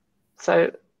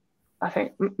 So I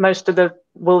think most of the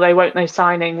will they, won't they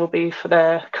signing will be for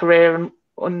their career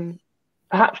and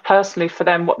perhaps personally for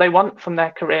them, what they want from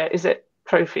their career. Is it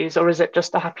trophies or is it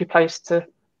just a happy place to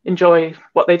enjoy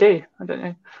what they do? I don't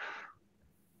know.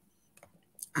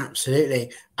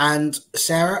 Absolutely. And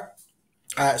Sarah,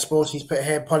 Sporty's put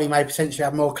here, Polly may potentially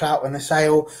have more clout when the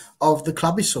sale of the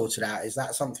club is sorted out. Is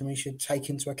that something we should take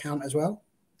into account as well?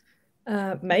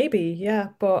 Maybe, yeah.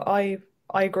 But I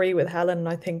agree with Helen.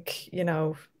 I think,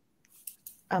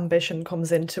 ambition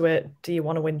comes into it. Do you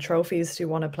want to win trophies? Do you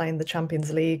want to play in the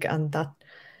Champions League? And that,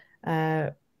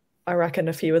 I reckon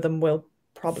a few of them will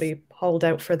probably hold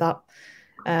out for that.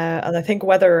 And I think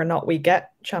whether or not we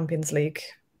get Champions League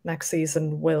next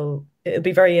season it'll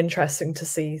be very interesting to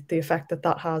see the effect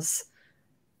that has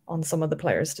on some of the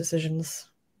players' decisions.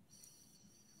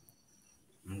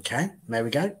 Okay, there we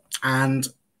go. And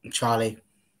Charlie,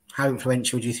 how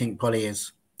influential do you think Polly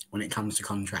is when it comes to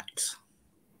contracts?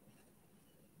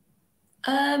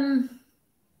 I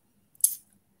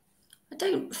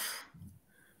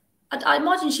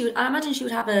imagine she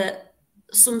would have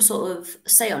some sort of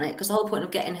say on it, because the whole point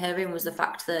of getting her in was the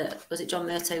fact that, was it John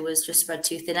Murto was just spread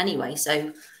too thin anyway.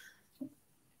 So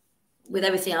with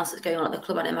everything else that's going on at the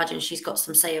club, I'd imagine she's got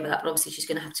some say over that, but obviously she's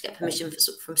going to have to get permission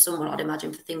from someone, I'd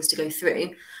imagine, for things to go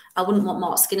through. I wouldn't want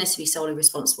Mark Skinner to be solely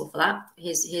responsible for that.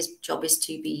 His job is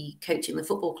to be coaching the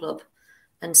football club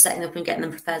and setting up and getting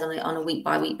them prepared on a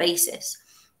week-by-week basis.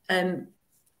 I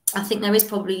think there is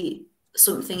probably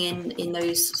something in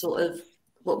those sort of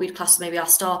what we'd class maybe our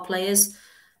star players,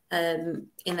 in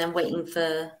them waiting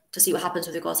to see what happens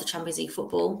with regards to Champions League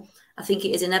football. I think it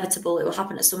is inevitable, it will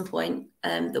happen at some point,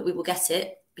 that we will get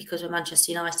it, because we're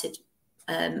Manchester United,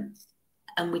 and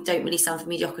we don't really stand for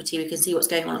mediocrity. We can see what's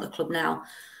going on at the club now,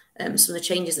 some of the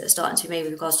changes that are starting to be made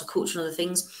with regards to culture and other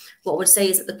things. What I would say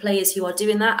is that the players who are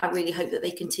doing that, I really hope that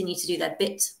they continue to do their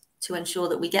bit to ensure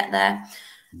that we get there.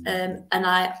 And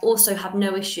I also have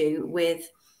no issue with,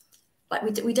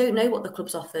 we don't know what the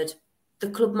club's offered. The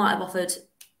club might have offered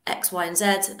X, Y, and Z,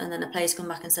 and then the players come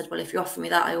back and said, well, if you're offering me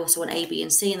that, I also want A, B,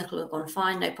 and C, and the club have gone,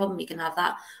 fine, no problem, you can have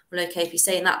that. Well, okay, if you're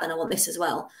saying that, then I want this as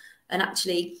well. And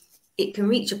actually, it can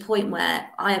reach a point where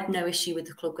I have no issue with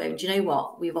the club going, do you know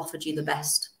what? We've offered you the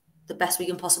best we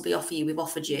can possibly offer you, we've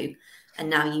offered you, and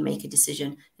now you make a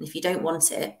decision. And if you don't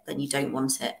want it, then you don't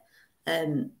want it.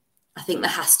 I think there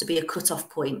has to be a cut-off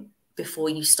point before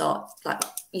you start.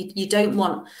 You don't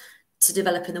want to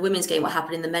develop in the women's game what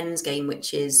happened in the men's game,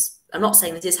 which is, I'm not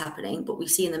saying this is happening, but we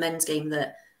see in the men's game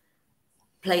that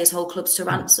players hold clubs to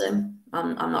ransom.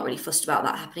 I'm not really fussed about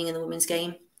that happening in the women's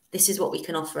game. This is what we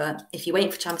can offer. If you're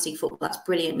waiting for Champions League football, that's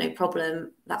brilliant, no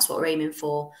problem. That's what we're aiming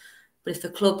for. But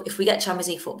if we get Champions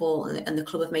League football and the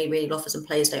club have made real offers and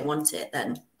players don't want it,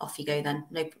 then off you go then.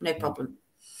 No problem.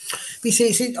 You see,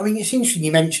 it's interesting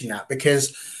you mentioned that,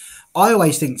 because I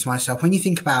always think to myself, when you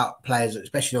think about players,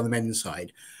 especially on the men's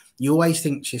side, you always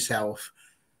think to yourself,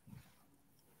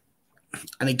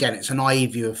 and again, it's a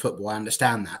naive view of football, I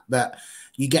understand that, but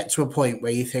you get to a point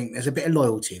where you think there's a bit of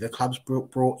loyalty. The club's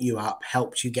brought you up,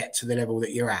 helped you get to the level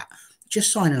that you're at.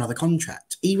 Just sign another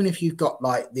contract. Even if you've got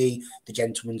like the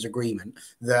gentleman's agreement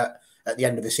that at the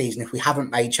end of the season, if we haven't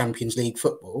made Champions League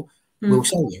football, we'll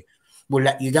sell you. We'll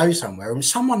let you go somewhere. And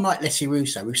someone like Lucy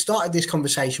Russo, we've started this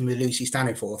conversation with Lucy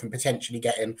Staniforth and potentially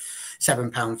getting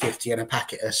 £7.50 and a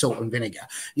packet of salt and vinegar,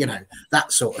 you know,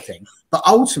 that sort of thing. But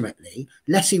ultimately,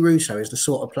 Lucy Russo is the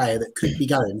sort of player that could be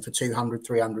going for 200,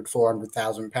 300,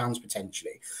 400,000 pounds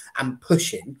potentially, and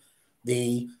pushing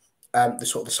the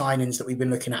sort of the signings that we've been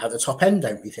looking at the top end,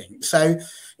 don't we think? So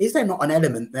is there not an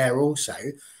element there also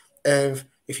of,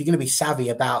 if you're going to be savvy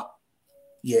about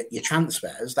your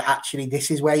transfers, that actually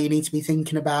this is where you need to be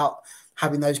thinking about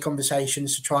having those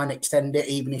conversations to try and extend it,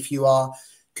 even if you are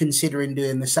considering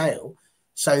doing the sale,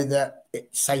 so that it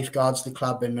safeguards the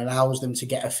club and allows them to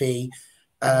get a fee,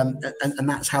 and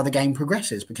that's how the game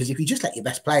progresses. Because if you just let your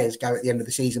best players go at the end of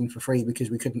the season for free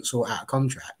because we couldn't sort out a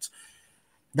contract,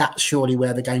 that's surely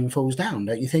where the game falls down,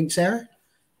 don't you think, Sarah?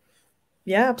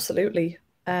 Yeah, absolutely.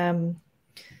 I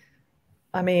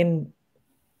mean,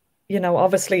 you know,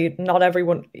 obviously not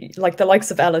everyone, like the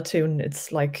likes of Ella Toon,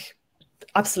 it's like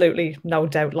absolutely no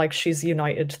doubt, like she's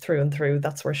United through and through.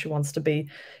 That's where she wants to be.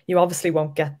 You obviously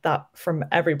won't get that from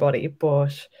everybody,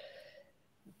 but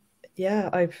yeah,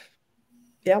 I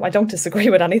don't disagree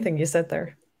with anything you said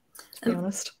there, to be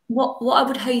honest. What I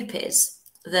would hope is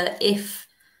that if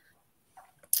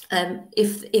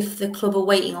the club are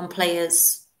waiting on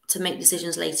players to make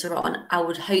decisions later on, I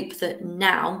would hope that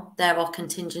now there are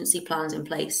contingency plans in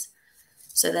place.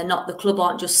 So the club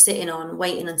aren't just sitting on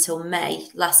waiting until May,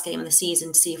 last game of the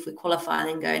season, to see if we qualify, and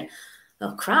then going,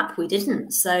 oh crap, we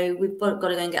didn't. So we've got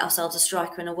to go and get ourselves a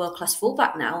striker and a world-class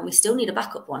fullback now, and we still need a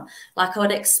backup one. Like, I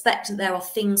would expect that there are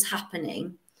things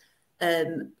happening,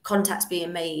 contacts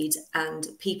being made and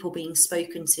people being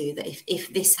spoken to, that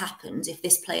if this happens, if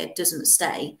this player doesn't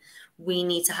stay, we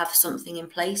need to have something in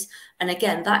place. And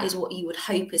again, that is what you would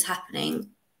hope is happening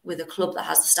with a club that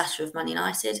has the stature of Man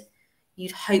United.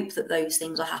 You'd hope that those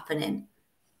things are happening.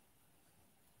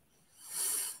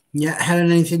 Yeah,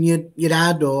 Helen, anything you'd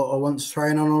add or wants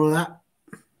thrown on all of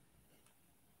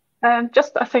that?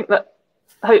 Just, I think that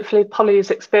hopefully Polly's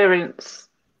experience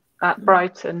at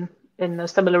Brighton in a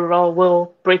similar role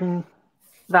will bring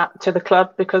that to the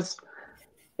club, because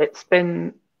it's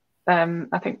been,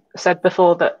 I think, said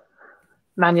before that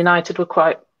Man United were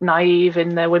quite naive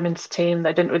in their women's team.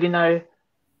 They didn't really know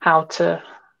how to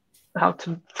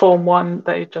form one.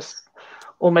 They just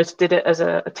almost did it as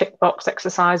a tick box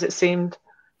exercise, it seemed.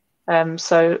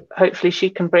 So hopefully she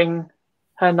can bring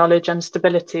her knowledge and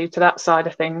stability to that side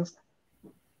of things.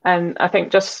 And I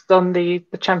think just on the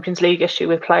Champions League issue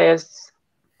with players,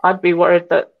 I'd be worried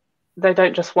that they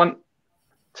don't just want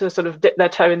to sort of dip their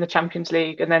toe in the Champions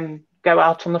League and then go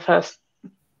out on the first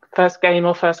game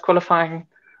or first qualifying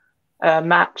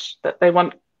match, that they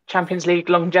want Champions League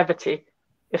longevity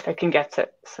if they can get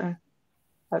it. So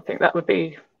I think that would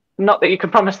be, not that you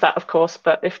can promise that, of course,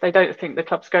 but if they don't think the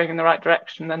club's going in the right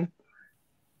direction, then,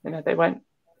 you know, they won't.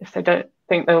 If they don't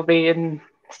think they'll be in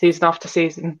season after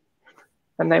season,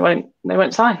 then they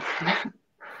won't sign.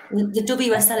 The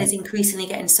WSL is increasingly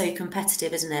getting so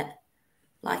competitive, isn't it?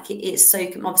 Like, it's so,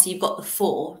 obviously you've got the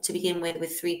 4 to begin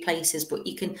with 3 places, but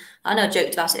you can, I know I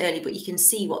joked about it earlier, but you can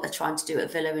see what they're trying to do at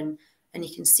Villa, and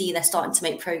you can see they're starting to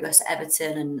make progress at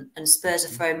Everton, and Spurs are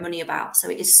throwing money about. So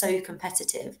it is so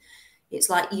competitive. It's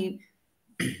like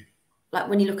like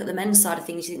when you look at the men's side of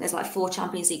things, you think there's like 4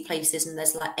 Champions League places and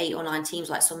there's like 8 or 9 teams,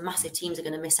 like some massive teams are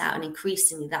going to miss out. And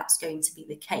increasingly that's going to be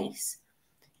the case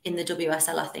in the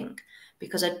WSL, I think,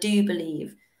 because I do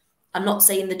believe, I'm not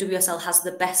saying the WSL has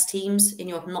the best teams in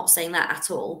Europe, I'm not saying that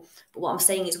at all. But what I'm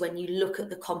saying is, when you look at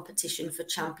the competition for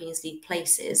Champions League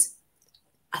places,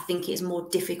 I think it's more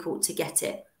difficult to get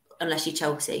it, unless you're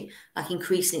Chelsea. Like,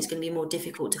 increasingly it's going to be more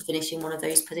difficult to finish in one of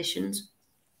those positions.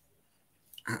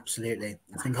 Absolutely.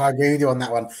 I think I agree with you on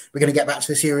that one. We're going to get back to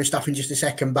the serious stuff in just a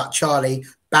second, but Charlie,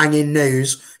 banging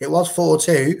news. It was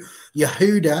 4-2.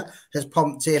 Yehuda has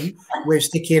pumped in. We're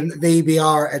sticking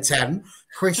VBR at a 10.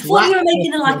 Chris, I thought you were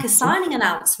making a signing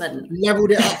announcement.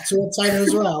 Leveled it up to a 10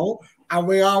 as well. And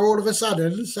we are all of a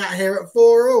sudden sat here at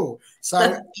 4-all. So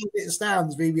as it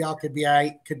stands, VBR could be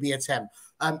 8, could be a 10.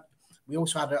 We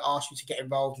also had to ask you to get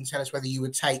involved and tell us whether you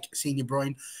would take Senior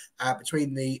Bruyne.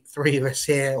 Between the 3 of us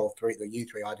here, or you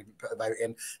three, I didn't put a vote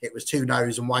in. It was 2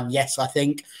 no's and 1 yes, I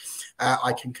think.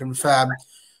 I can confirm.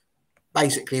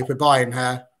 Basically, if we're buying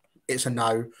her, it's a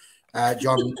no.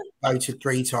 John voted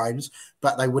 3 times,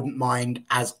 but they wouldn't mind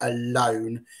as a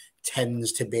loan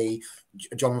tends to be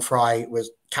John Fry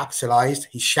was capitalised.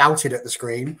 He shouted at the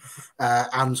screen.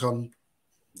 Anton,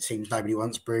 it seems nobody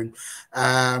wants Brune.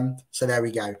 So there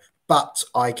we go. But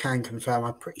I can confirm,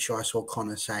 I'm pretty sure I saw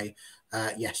Connor say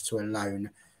yes to a loan,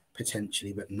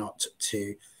 potentially, but not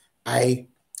to a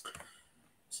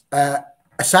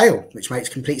sale, which makes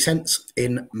complete sense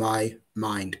in my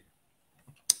mind.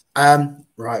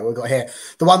 Right, we've got here.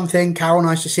 The one thing, Carol,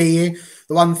 nice to see you.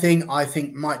 The one thing I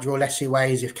think might draw Leslie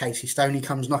away is if Casey Stoney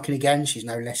comes knocking again. She's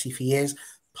known Leslie for years.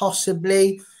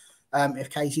 Possibly. If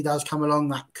Casey does come along,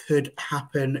 that could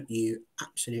happen. You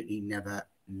absolutely never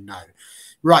know.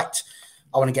 Right,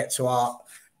 I want to get to our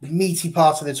meaty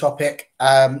part of the topic,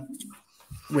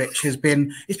 which has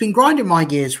been, it's been grinding my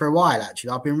gears for a while,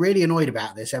 actually. I've been really annoyed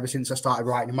about this ever since I started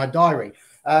writing in my diary.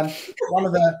 One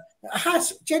of the,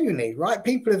 has genuinely, right?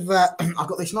 People have, I've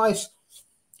got this nice,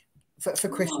 for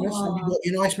Christmas, and you've got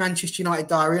your nice Manchester United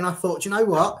diary, and I thought, you know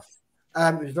what?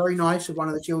 It was very nice of one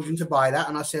of the children to buy that,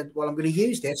 and I said, well, I'm going to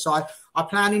use this. So I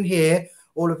plan in here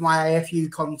all of my AFU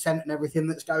content and everything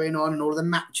that's going on and all of the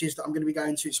matches that I'm going to be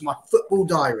going to. It's my football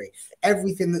diary,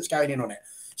 everything that's going in on it.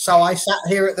 So I sat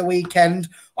here at the weekend,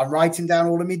 I'm writing down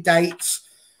all of my dates.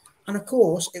 And of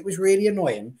course, it was really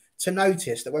annoying to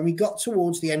notice that when we got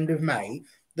towards the end of May,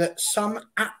 that some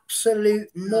absolute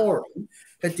moron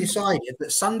had decided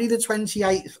that Sunday the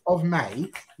 28th of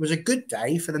May was a good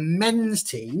day for the men's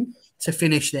team to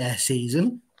finish their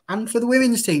season and for the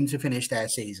women's team to finish their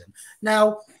season.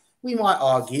 Now, we might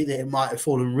argue that it might have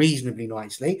fallen reasonably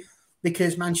nicely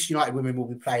because Manchester United women will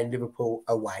be playing Liverpool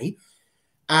away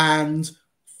and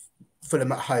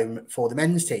Fulham at home for the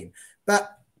men's team.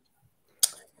 But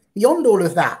beyond all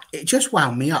of that, it just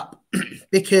wound me up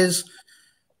because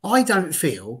I don't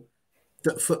feel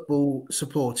that football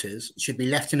supporters should be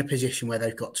left in a position where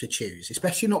they've got to choose,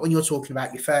 especially not when you're talking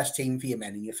about your first team for your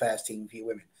men and your first team for your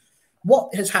women.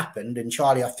 What has happened, and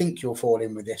Charlie, I think you'll fall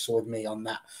in with this or with me on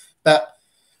that, but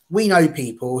we know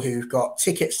people who've got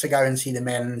tickets to go and see the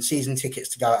men and season tickets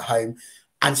to go at home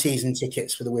and season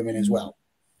tickets for the women as well,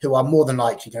 who are more than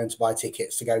likely going to buy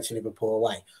tickets to go to Liverpool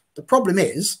away. The problem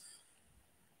is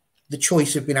the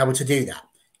choice of being able to do that.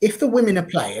 If the women are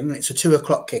playing and it's a 2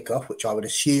 o'clock kickoff, which I would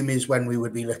assume is when we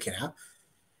would be looking at,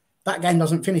 that game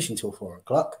doesn't finish until 4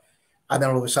 o'clock. And then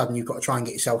all of a sudden you've got to try and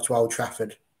get yourself to Old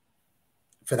Trafford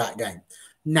for that game.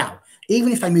 Now,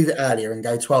 even if they move it earlier and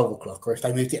go 12 o'clock, or if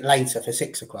they moved it later for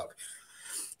 6 o'clock,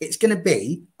 it's going to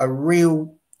be a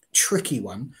real tricky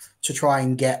one to try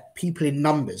and get people in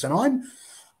numbers. And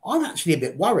I'm actually a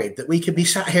bit worried that we could be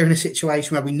sat here in a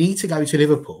situation where we need to go to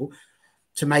Liverpool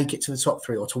to make it to the top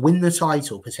 3 or to win the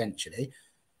title potentially.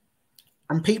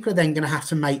 And people are then going to have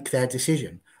to make their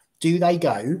decision. Do they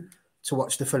go to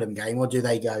watch the Fulham game or do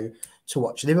they go to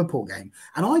watch the Liverpool game?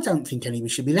 And I don't think anybody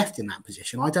should be left in that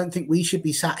position. I don't think we should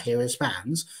be sat here as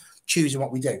fans choosing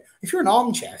what we do. If you're an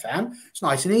armchair fan, it's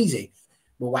nice and easy.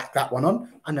 We'll whack that one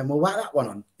on and then we'll whack that one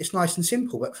on. It's nice and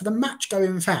simple. But for the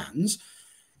match-going fans,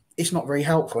 it's not very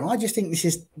helpful. And I just think this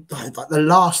is like the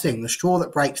last thing, the straw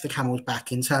that breaks the camel's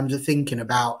back in terms of thinking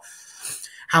about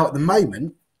how at the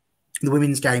moment the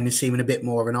women's game is seeming a bit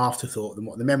more of an afterthought than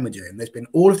what the men were doing. There's been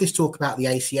all of this talk about the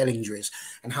ACL injuries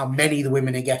and how many the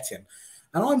women are getting.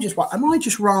 And I'm just like, am I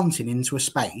just ranting into a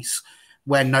space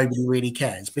where nobody really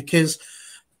cares? Because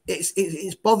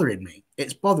it's bothering me.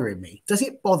 It's bothering me. Does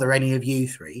it bother any of you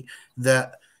three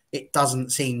that it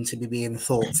doesn't seem to be being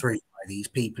thought through by these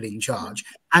people in charge?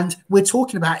 And we're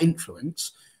talking about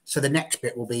influence. So the next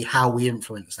bit will be how we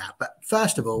influence that. But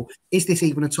first of all, is this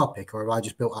even a topic, or have I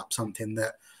just built up something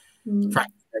that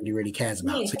frankly nobody really cares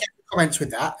about? So get comments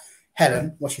with that.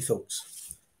 Helen, what's your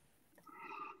thoughts?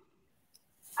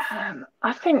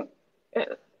 I think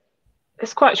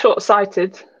it's quite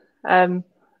short-sighted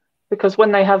because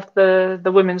when they have the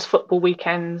women's football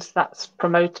weekends, that's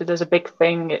promoted as a big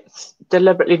thing. It's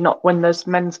deliberately not when there's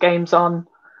men's games on.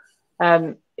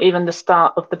 Even the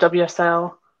start of the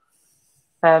WSL,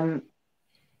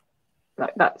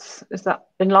 is that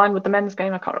in line with the men's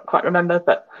game? I can't quite remember,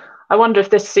 but I wonder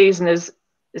if this season is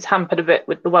hampered a bit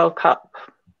with the World Cup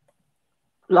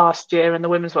last year and the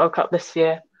Women's World Cup this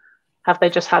year. Have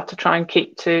they just had to try and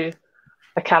keep to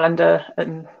a calendar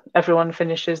and everyone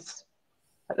finishes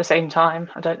at the same time?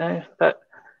 I don't know, but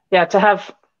yeah, to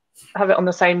have it on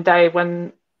the same day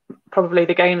when probably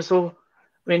the games will.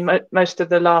 I mean, most of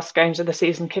the last games of the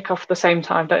season kick off at the same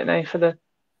time, don't they, for the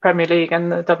Premier League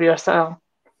and the WSL?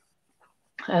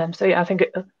 So yeah, I think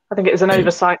it is an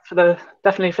oversight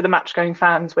definitely for the match-going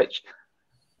fans. Which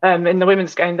in the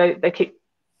women's game they keep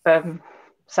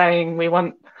saying we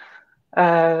want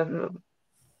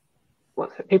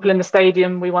people in the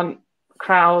stadium, we want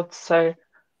crowds. So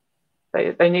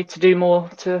they need to do more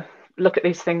to look at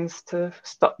these things to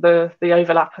stop the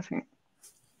overlap, I think.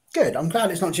 Good. I'm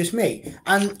glad it's not just me.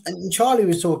 And Charlie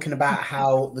was talking about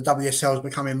how the WSL is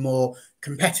becoming more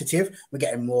competitive. We're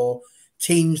getting more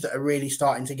teams that are really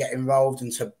starting to get involved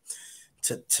and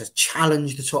to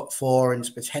challenge the top four and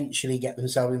to potentially get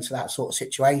themselves into that sort of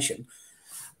situation.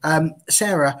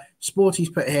 Sarah, Sporty's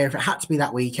put here, if it had to be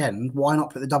that weekend, why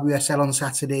not put the WSL on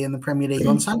Saturday and the Premier League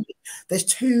on Sunday? There's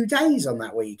 2 days on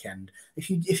that weekend.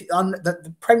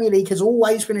 The Premier League has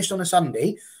always finished on a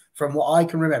Sunday, from what I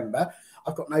can remember.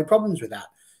 I've got no problems with that.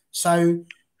 So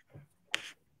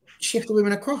shift the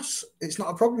women across. It's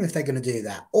not a problem if they're going to do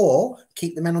that. Or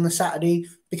keep the men on the Saturday,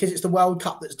 because it's the World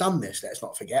Cup that's done this. Let's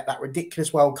not forget that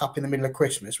ridiculous World Cup in the middle of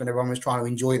Christmas when everyone was trying to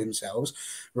enjoy themselves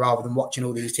rather than watching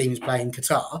all these teams play in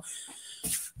Qatar.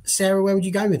 Sarah, where would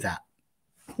you go with that?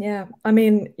 Yeah, I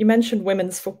mean, you mentioned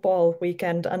women's football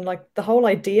weekend, and like the whole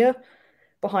idea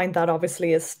behind that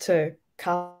obviously is to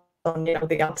cut on, you know,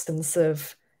 the absence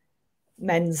of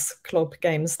men's club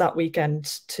games that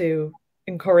weekend to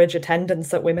encourage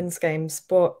attendance at women's games.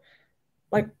 But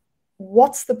like,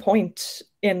 what's the point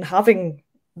in having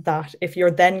that if you're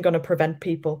then going to prevent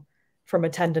people from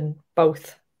attending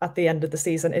both at the end of the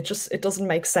season? It doesn't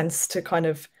make sense to kind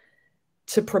of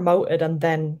to promote it and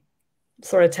then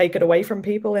sort of take it away from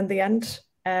people in the end.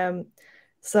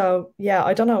 So yeah,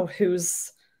 I don't know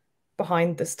who's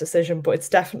behind this decision, but it's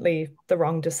definitely the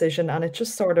wrong decision, and it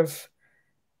just sort of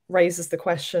raises the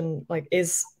question, like,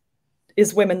 is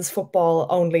women's football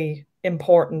only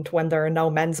important when there are no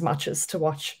men's matches to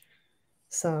watch?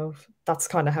 So that's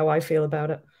kind of how I feel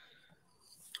about it.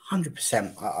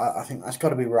 100%. I think that's got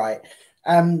to be right.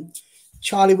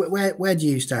 Charlie, where do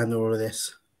you stand on all of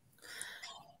this?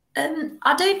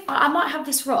 I might have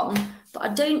this wrong, but I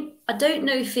don't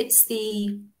know if it's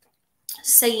the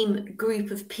same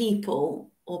group of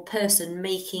people or person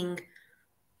making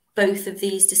both of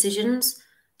these decisions.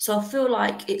 So I feel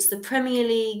like it's the Premier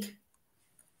League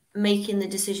making the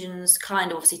decisions,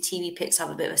 kind of. Obviously TV picks have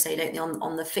a bit of a say, don't they,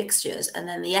 on the fixtures, and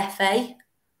then the FA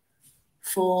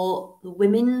for the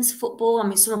women's football. I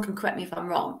mean, someone can correct me if I'm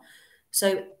wrong.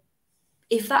 So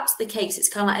if that's the case, it's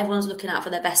kind of like everyone's looking out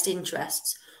for their best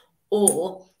interests,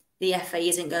 or the FA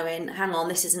isn't going, hang on,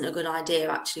 this isn't a good idea,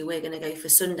 actually, we're going to go for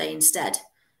Sunday instead,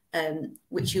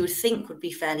 which you would think would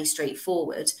be fairly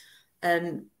straightforward.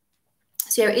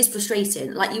 So yeah, it is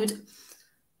frustrating. Like,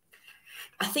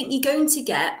 I think you're going to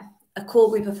get a core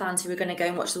group of fans who are going to go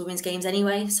and watch the women's games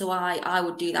anyway. So I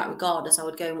would do that regardless. I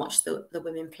would go and watch the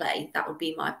women play. That would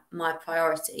be my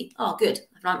priority. Oh, good.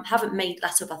 I haven't made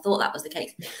that up. I thought that was the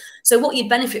case. So what you'd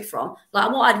benefit from,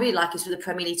 like, what I'd really like is for the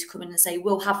Premier League to come in and say,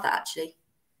 we'll have that actually.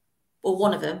 Or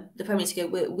one of them, the Premier League, to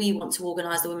go, we want to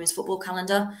organise the women's football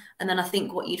calendar. And then I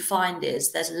think what you'd find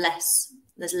is there's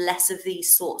less of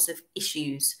these sorts of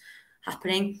issues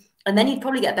happening. And then you'd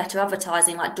probably get better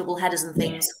advertising, like double headers and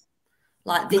things.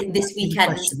 Like this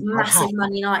weekend, massive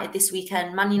Man United this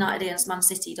weekend, Man United against Man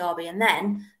City derby. And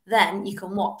then you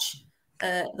can watch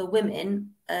the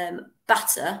women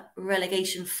batter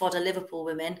relegation fodder Liverpool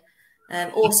women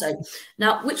also.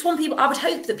 Now, which one I would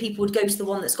hope that people would go to the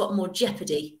one that's got more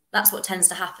jeopardy. That's what tends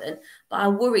to happen. But I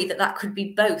worry that could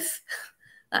be both.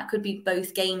 That could be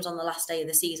both games on the last day of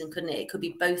the season, couldn't it? It could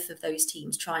be both of those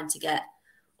teams trying to get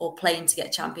or playing to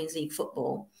get Champions League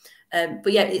football.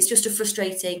 But yeah, it's just a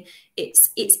frustrating.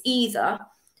 It's either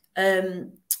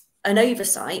an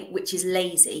oversight, which is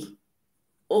lazy,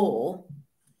 or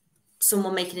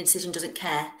someone making a decision doesn't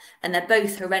care. And they're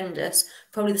both horrendous.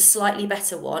 Probably the slightly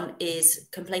better one is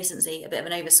complacency, a bit of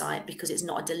an oversight, because it's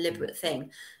not a deliberate thing.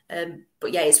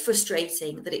 But yeah, it's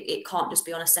frustrating that it can't just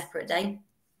be on a separate day.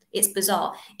 It's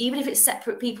bizarre. Even if it's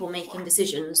separate people making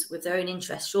decisions with their own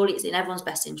interests, surely it's in everyone's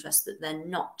best interest that they're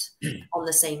not on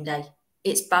the same day.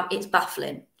 It's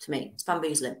baffling to me. It's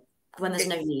bamboozling when there's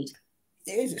no need.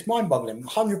 It is. It's mind-boggling,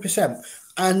 100%.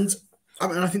 And I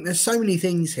mean, I think there's so many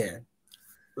things here.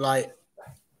 Like,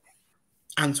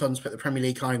 Anton's put the Premier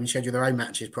League can't even schedule their own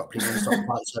matches properly. Non-stop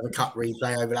fights over cup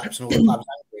replay, overlaps, and all the clubs.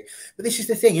 But this is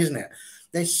the thing, isn't it?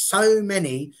 There's so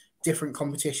many different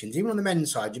competitions. Even on the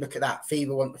men's side, you look at that.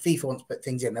 FIFA wants to put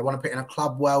things in. They want to put in a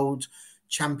Club World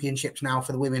Championships now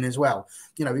for the women as well.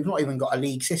 You know, we've not even got a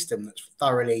league system that's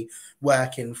thoroughly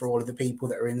working for all of the people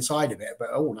that are inside of it. But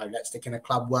oh no, let's stick in a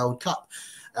Club World Cup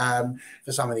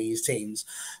for some of these teams.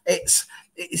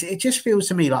 It just feels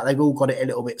to me like they've all got it a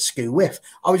little bit skew-whiff.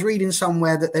 I was reading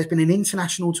somewhere that there's been an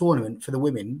international tournament for the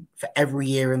women for every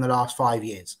year in the last 5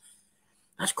 years.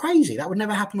 That's crazy. That would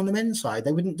never happen on the men's side.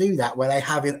 They wouldn't do that where they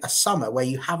have a summer where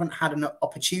you haven't had an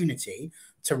opportunity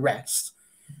to rest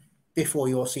before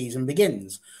your season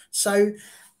begins. So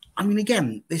I mean,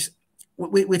 again,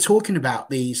 we're talking about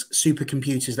these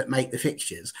supercomputers that make the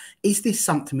fixtures. Is this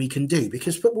something we can do?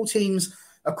 Because football teams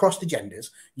across the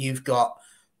genders, you've got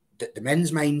the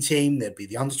men's main team, there'd be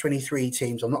the under-23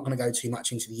 teams. I'm not going to go too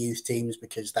much into the youth teams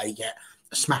because they get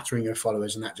a smattering of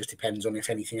followers, and that just depends on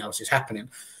if anything else is happening.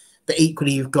 But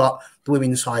equally, you've got the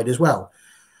women's side as well.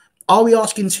 Are we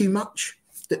asking too much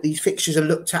that these fixtures are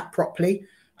looked at properly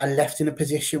and left in a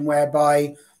position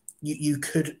whereby you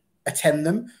could attend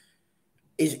them?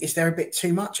 Is there a bit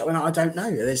too much? I mean, I don't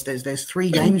know. There's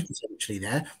 3 games potentially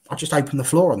there. I'll just open the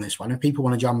floor on this one. If people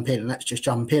want to jump in, let's just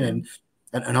jump in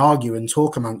and argue and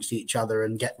talk amongst each other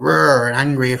and get raw and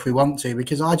angry if we want to,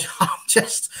 because I'm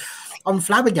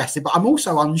flabbergasted, but I'm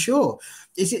also unsure.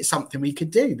 Is it something we could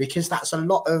do? Because that's a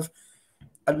lot of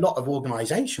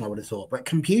organisation, I would have thought. But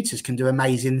computers can do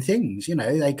amazing things. You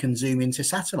know, they can zoom into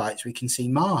satellites. We can see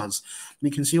Mars.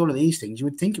 We can see all of these things. You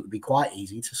would think it would be quite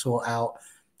easy to sort out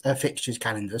a fixtures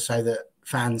calendar so that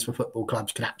fans for football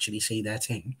clubs could actually see their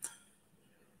team.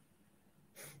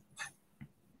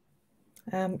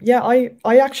 Yeah,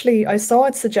 I saw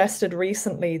it suggested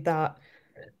recently that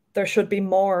there should be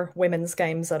more women's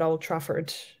games at Old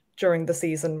Trafford during the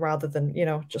season rather than, you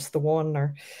know, just the one.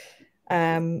 Or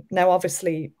now,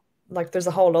 obviously, like there's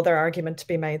a whole other argument to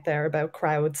be made there about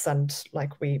crowds, and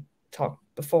like we talked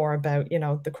before about, you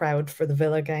know, the crowd for the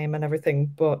Villa game and everything.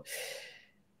 But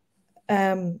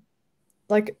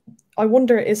like I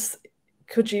wonder,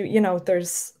 could you, you know,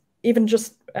 there's even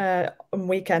just on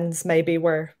weekends maybe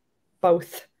where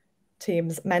both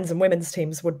teams, men's and women's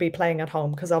teams, would be playing at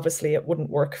home, because obviously it wouldn't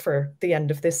work for the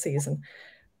end of this season.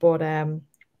 But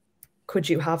could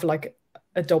you have like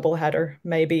a double header,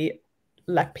 maybe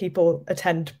let people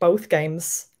attend both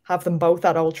games, have them both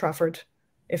at Old Trafford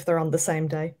if they're on the same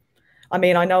day? I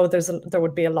mean, I know there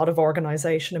would be a lot of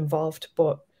organisation involved,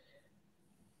 but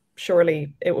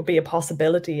surely it would be a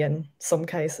possibility in some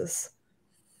cases.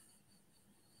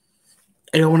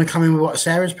 Anyone want to come in with what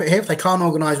Sarah's put here? If they can't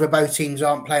organise where both teams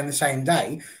aren't playing the same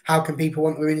day, how can people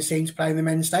want the women's teams playing the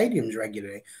men's stadiums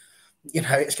regularly? You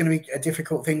know, it's going to be a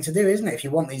difficult thing to do, isn't it? If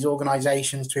you want these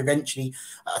organisations to eventually,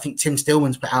 I think Tim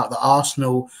Stillman's put out that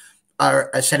Arsenal are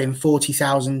selling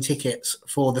 40,000 tickets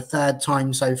for the 3rd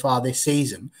time so far this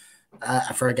season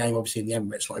for a game, obviously in the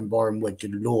Emirates, not in Boreham Wood.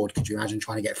 Good Lord, could you imagine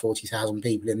trying to get 40,000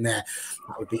 people in there?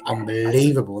 That would be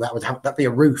unbelievable. That'd be a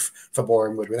roof for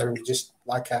Boreham Wood with everybody just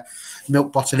like a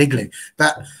milk bottle igloo.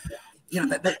 But you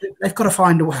know, they've got to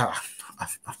find a way.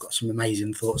 I've got some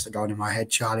amazing thoughts that go on in my head,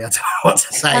 Charlie. I don't know what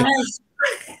to say.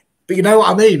 But you know what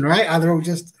I mean, right? How they're all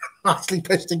just nicely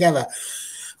pushed together.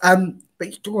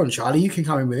 But go on, Charlie, you can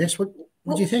come in with this. What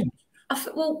do you think?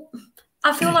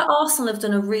 I feel like Arsenal have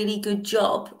done a really good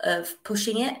job of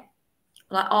pushing it.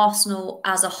 Like Arsenal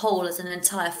as a whole, as an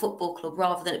entire football club,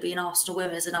 rather than it being Arsenal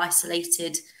women as an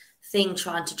isolated thing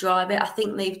trying to drive it. I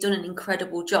think they've done an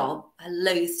incredible job. I'm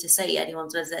loath to say anyone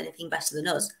does anything better than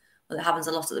us. Well, it happens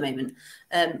a lot at the moment.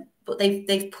 But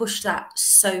they've pushed that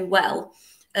so well.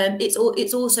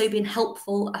 It's also been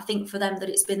helpful, I think, for them that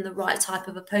it's been the right type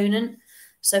of opponent.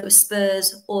 So it was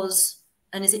Spurs, us,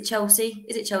 and is it Chelsea?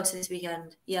 Is it Chelsea this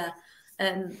weekend? Yeah.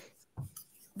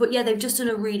 But yeah, they've just done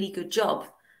a really good job.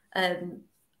 And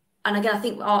again, I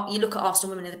think you look at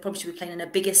Arsenal women, they probably should be playing in a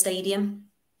bigger stadium,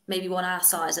 maybe one our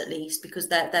size at least, because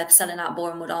they're selling out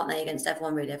Boreham Wood, aren't they, against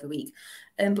everyone really every week.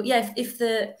 But yeah, if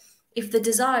the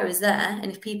desire is there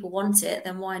and if people want it,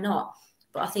 then why not?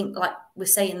 But I think, like we're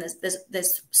saying,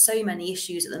 there's so many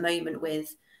issues at the moment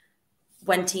with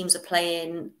when teams are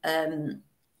playing,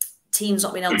 teams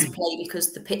not being able to play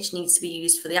because the pitch needs to be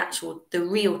used for the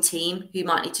real team who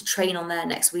might need to train on there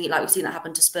next week. Like we've seen that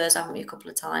happen to Spurs, haven't we, a couple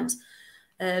of times?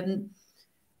 And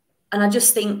I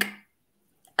just think,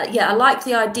 yeah, I like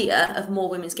the idea of more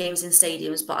women's games in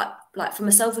stadiums, but like from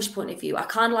a selfish point of view, I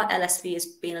kind of like LSV as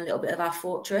being a little bit of our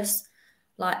fortress.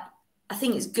 Like, I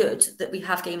think it's good that we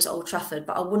have games at Old Trafford,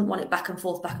 but I wouldn't want it back and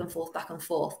forth, back and forth, back and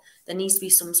forth. There needs to be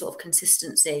some sort of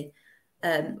consistency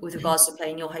with regards to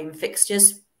playing your home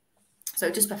fixtures. So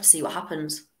just have to see what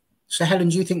happens. So, Helen,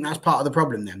 do you think that's part of the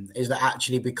problem then? Is that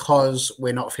actually because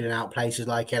we're not filling out places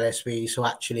like LSV, so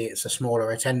actually it's a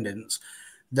smaller attendance,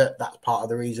 that's part of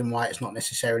the reason why it's not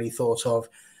necessarily thought of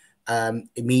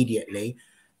immediately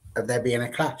of there being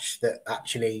a clash, that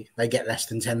actually they get less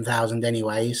than 10,000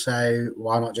 anyway, so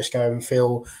why not just go and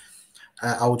fill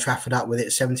Old Trafford up with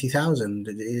its 70,000?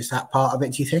 Is that part of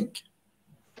it, do you think?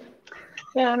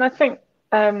 Yeah, and I think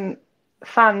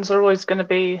fans are always going to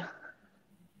be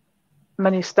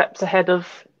many steps ahead of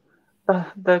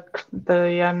the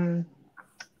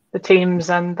teams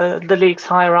and the league's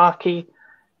hierarchy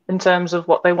in terms of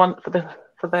what they want for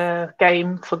their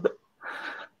game, for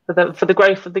for the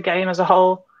growth of the game as a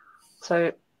whole.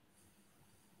 So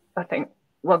I think,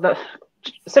 well,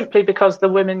 simply because the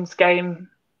women's game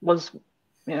was,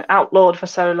 you know, outlawed for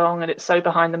so long, and it's so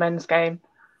behind the men's game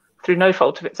through no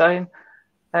fault of its own,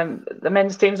 the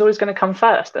men's team's always going to come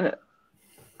first, and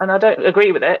I don't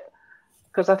agree with it,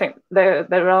 because I think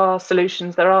there are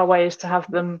solutions, there are ways to have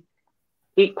them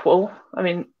equal. I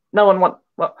mean, we're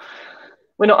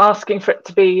not asking for it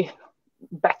to be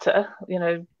better, you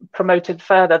know, promoted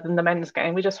further than the men's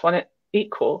game. We just want it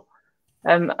equal.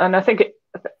 And I think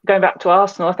going back to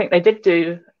Arsenal, I think they did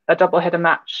do a double-header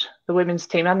match, the women's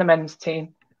team and the men's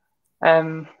team,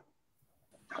 I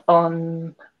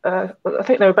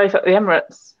think they were both at the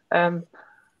Emirates. I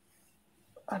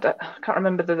can't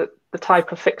remember the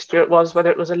type of fixture it was, whether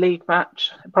it was a league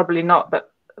match, probably not,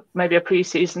 but maybe a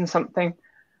pre-season something.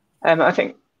 I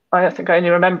think I only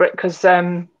remember it because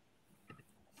Daniel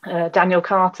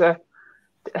Carter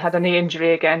had a knee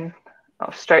injury again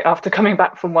straight after coming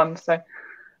back from one. So,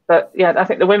 but yeah, I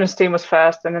think the women's team was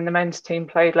first, and then the men's team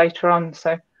played later on.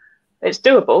 So it's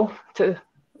doable to,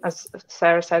 as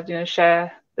Sarah said, you know,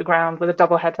 share the ground with a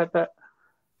double header. But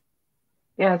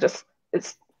yeah,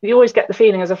 you always get the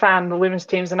feeling as a fan the women's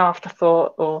team's an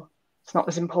afterthought, or it's not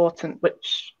as important,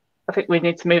 which I think we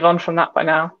need to move on from that by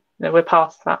now. You know, we're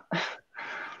past that.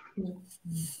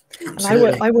 And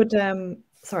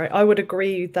I would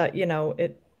agree that, you know,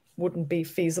 it wouldn't be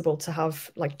feasible to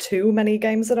have like too many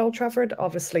games at Old Trafford.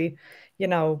 Obviously, you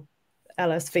know,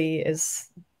 LSV is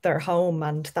their home,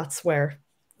 and that's where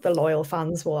the loyal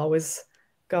fans will always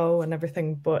go and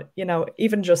everything. But, you know,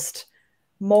 even just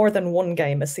more than one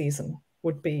game a season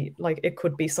would be like, it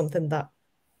could be something that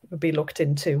would be looked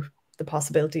into, the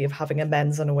possibility of having a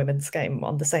men's and a women's game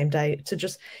on the same day, to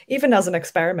just, even as an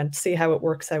experiment, see how it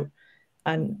works out,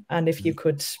 and if you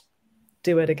could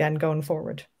do it again going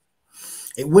forward.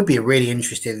 It would be a really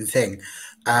interesting thing,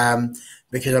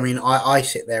 because I mean, I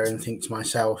sit there and think to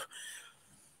myself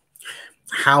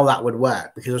how that would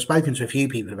work, because I've spoken to a few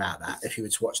people about that. If you were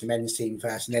to watch the men's team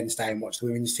first and then stay and watch the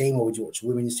women's team, or would you watch the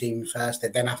women's team first?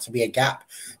 There'd then have to be a gap,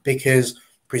 because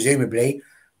presumably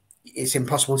it's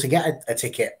impossible to get a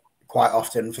ticket quite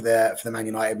often for the Man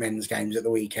United men's games at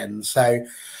the weekend. So,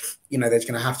 you know, there's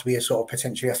going to have to be a sort of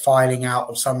potentially a filing out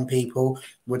of some people.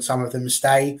 Would some of them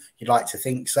stay? You'd like to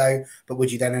think so, but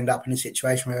would you then end up in a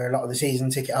situation where a lot of the season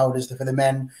ticket holders for the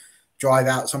men drive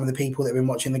out some of the people that have been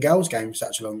watching the girls' game for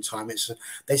such a long time?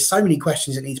 There's so many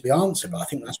questions that need to be answered, but I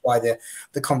think that's why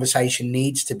the conversation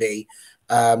needs to be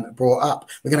brought up.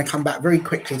 We're going to come back very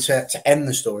quickly to end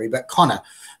the story, but Connor,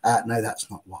 no, that's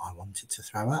not what I wanted to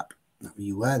throw up.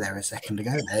 You were there a second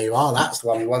ago. There you are. That's the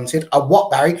one we wanted. A what,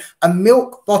 Barry? A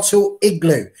milk bottle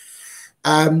igloo.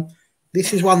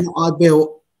 This is one that I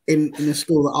built in the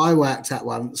school that I worked at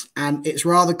once, and it's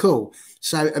rather cool.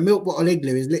 So a milk bottle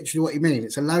igloo is literally what you mean.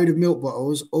 It's a load of milk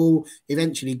bottles, all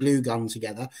eventually glue gunned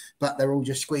together, but they're all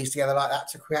just squeezed together like that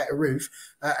to create a roof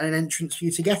and an entrance for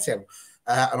you to get in.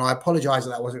 And I apologise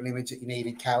that wasn't the image that you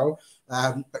needed, Carol.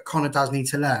 But Connor does need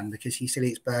to learn, because he still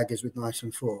eats burgers with knives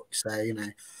and forks. So, you know,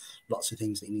 lots of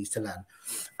things that he needs to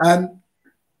learn.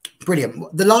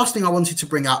 Brilliant. The last thing I wanted to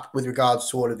bring up with regards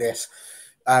to all of this,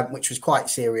 which was quite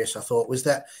serious, I thought, was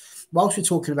that whilst we're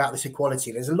talking about this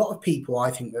equality, there's a lot of people, I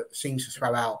think, that seems to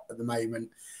throw out at the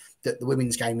moment that the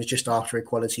women's game is just after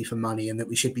equality for money, and that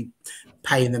we should be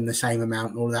paying them the same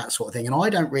amount and all that sort of thing. And I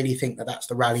don't really think that that's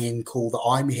the rallying call that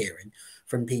I'm hearing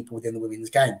from people within the women's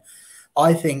game.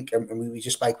 I think, and we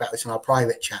just spoke about this in our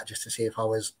private chat just to see if I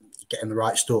was getting the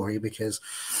right story, because,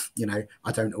 you know,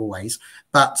 I don't always.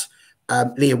 But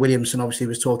Leah Williamson obviously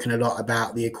was talking a lot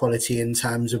about the equality in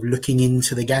terms of looking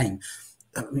into the game.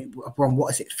 I mean, we're on,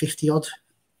 what is it, 50 odd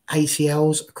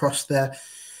ACLs across the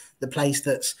place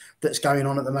that's going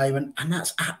on at the moment, and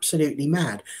that's absolutely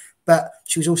mad. But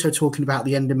she was also talking about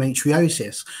the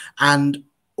endometriosis and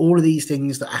all of these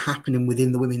things that are happening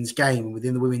within the women's game and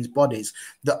within the women's bodies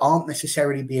that aren't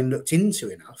necessarily being looked into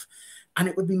enough. And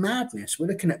it would be madness. We're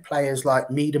looking at players like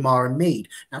Miedemar and Mead.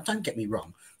 Now, don't get me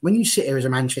wrong. When you sit here as a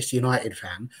Manchester United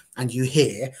fan and you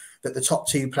hear that the top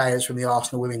two players from the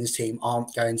Arsenal women's team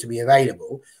aren't going to be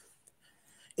available,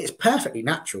 it's perfectly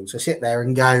natural to sit there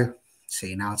and go,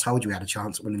 see, now I told you we had a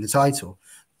chance at winning the title.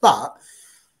 But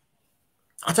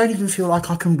I don't even feel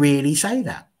like I can really say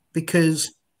that,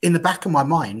 because in the back of my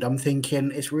mind, I'm thinking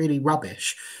it's really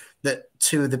rubbish that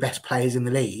two of the best players in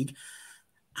the league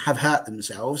have hurt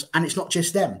themselves. And it's not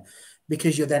just them,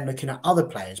 because you're then looking at other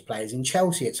players in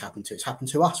Chelsea. It's happened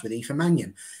to us with Aoife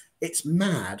Mannion. It's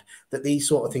mad that these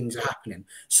sort of things are happening.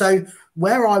 So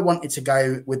where I wanted to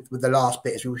go with the last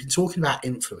bit is we've been talking about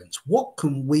influence. What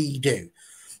can we do?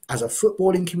 as a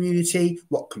footballing community?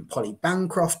 What can Polly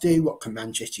Bancroft do? What can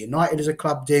Manchester United as a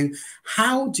club do?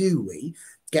 How do we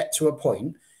get to a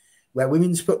point where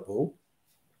women's football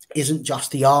isn't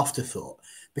just the afterthought?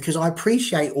 Because I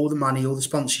appreciate all the money, all the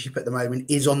sponsorship at the moment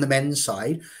is on the men's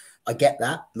side. I get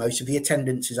that. Most of the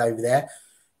attendance is over there.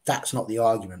 That's not the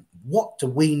argument. What do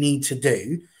we need to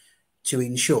do to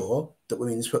ensure that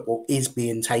women's football is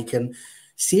being taken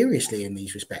seriously in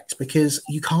these respects? Because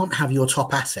you can't have your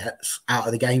top assets out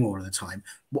of the game all of the time.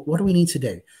 What do we need to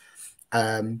do?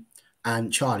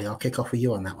 And Charlie, I'll kick off with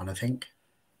you on that one, I think.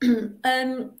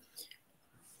 Well,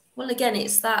 again,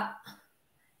 it's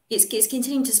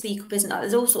continuing to speak up, isn't it?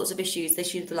 There's all sorts of issues. The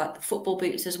issues like the football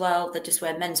boots as well. They just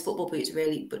wear men's football boots,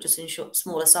 really, but just in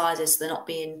smaller sizes, so they're not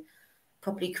being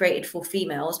properly created for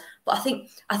females. But I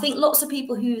think lots of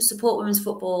people who support women's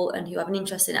football and who have an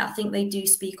interest in it, I think they do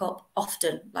speak up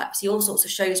often. Like, I see all sorts of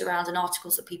shows around and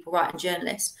articles that people write and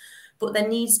journalists. But there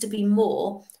needs to be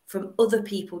more from other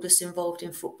people just involved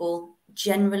in football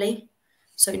generally.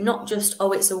 So not just,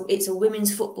 oh, it's a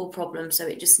women's football problem, so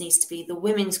it just needs to be the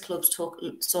women's clubs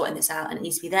sorting this out, and it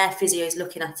needs to be their physios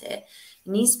looking at it.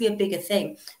 It needs to be a bigger thing.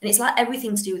 And it's like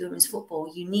everything to do with women's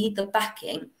football. You need the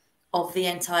backing of the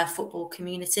entire football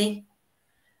community.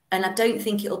 And I don't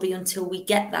think it'll be until we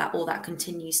get that, or that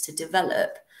continues to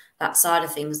develop, that side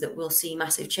of things, that we'll see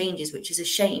massive changes, which is a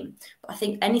shame. But I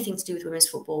think anything to do with women's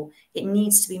football, it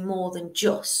needs to be more than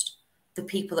just the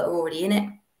people that are already in it.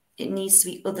 It needs to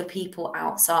be other people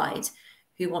outside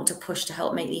who want to push to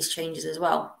help make these changes as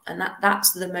well. And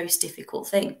that's the most difficult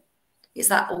thing. It's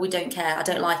that, oh, we don't care, I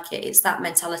don't like it. It's that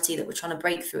mentality that we're trying to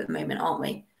break through at the moment, aren't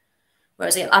we?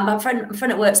 Whereas my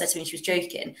friend at work said to me, she was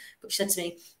joking, but she said to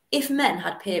me, if men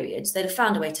had periods, they'd have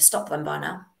found a way to stop them by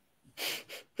now.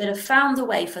 They'd have found a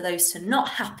way for those to not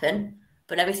happen,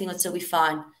 but everything would still be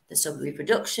fine. There'd still be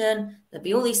reproduction, there'd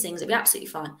be all these things, it'd be absolutely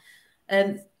fine.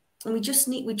 And we just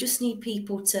need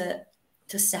people to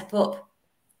step up.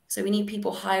 So we need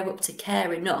people higher up to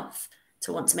care enough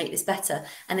to want to make this better.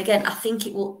 And again, I think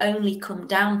it will only come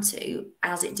down to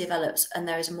as it develops and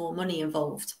there is more money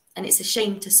involved. And it's a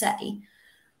shame to say,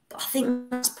 but I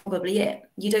think that's probably it.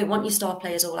 You don't want your star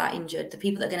players all out injured. The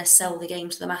people that are going to sell the game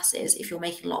to the masses, if you're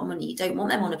making a lot of money, you don't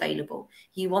want them unavailable.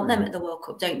 You want them at the World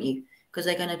Cup, don't you? Because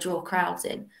they're going to draw crowds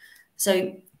in.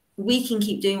 So we can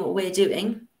keep doing what we're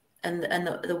doing, and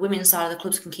the women's side of the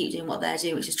clubs can keep doing what they're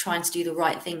doing, which is trying to do the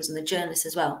right things, and the journalists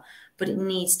as well. But it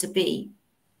needs to be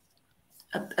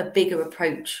a bigger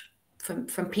approach from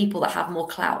people that have more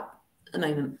clout at the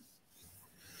moment.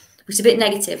 Which is a bit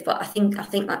negative, but I think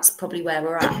that's probably where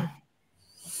we're at.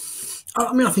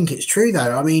 I mean, I think it's true,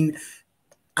 though. I mean,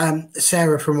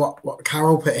 Sarah, from what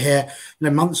Carol put here,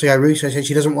 months ago, Russo said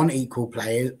she doesn't want equal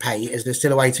pay, as there's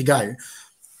still a way to go.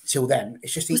 Till then,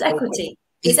 it's just equity.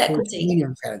 It's equity.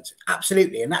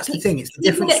 Absolutely, and that's the thing. It's the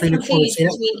difference between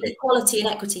equality and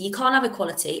equity. You can't have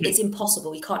equality; it's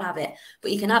impossible. You can't have it,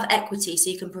 but you can have equity. So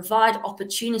you can provide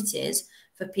opportunities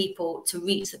for people to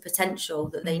reach the potential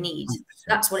that they need. 100%.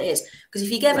 That's what it is. Because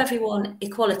if you give everyone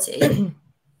equality,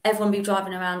 everyone will be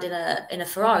driving around in a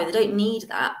Ferrari. They don't need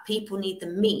that. People need the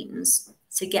means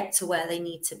to get to where they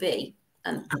need to be.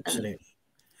 Absolutely.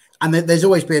 And there's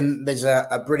always been, there's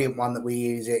a brilliant one that we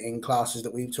use it in classes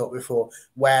that we've taught before,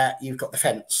 where you've got the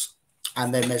fence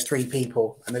and then there's three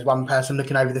people and there's one person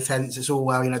looking over the fence. It's all,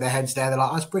 well, their head's there. They're like,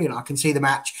 oh, that's brilliant. I can see the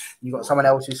match. You've got someone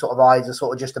else whose sort of eyes are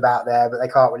sort of just about there, but they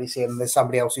can't really see them. There's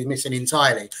somebody else who's missing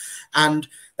entirely. And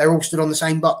they're all stood on the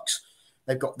same box.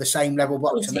 They've got the same level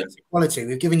box, and that's equality.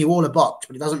 We've given you all a box,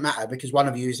 but it doesn't matter because one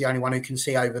of you is the only one who can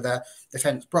see over the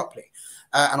fence properly.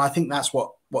 And I think that's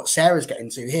what Sarah's getting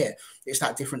to here. It's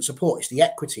that different support. It's the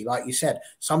equity, like you said.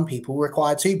 Some people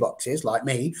require two boxes, like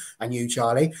me and you,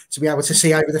 Charlie, to be able to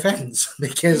see over the fence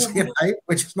because,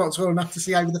 we're just not tall enough to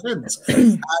see over the fence.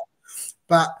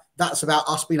 But that's about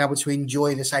us being able to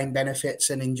enjoy the same benefits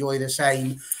and enjoy the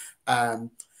same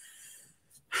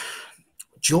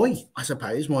joy, I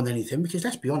suppose, more than anything, because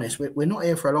let's be honest, we're not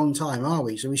here for a long time, are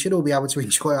we? So we should all be able to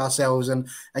enjoy ourselves and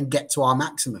get to our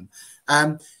maximum.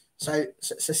 So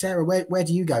Sarah, where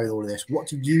do you go with all of this? What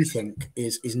do you think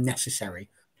is necessary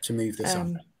to move this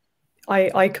on?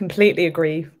 I completely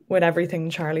agree with everything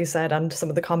Charlie said and some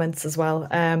of the comments as well.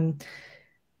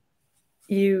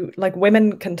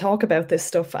 Women can talk about this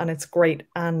stuff and it's great,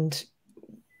 and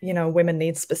women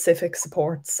need specific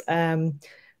supports.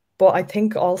 But I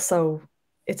think also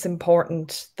it's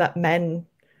important that men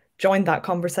join that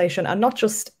conversation, and not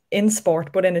just in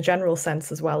sport, but in a general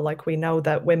sense as well. Like, we know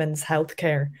that women's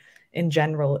healthcare in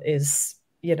general is,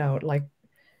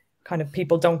 kind of,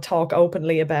 people don't talk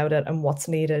openly about it and what's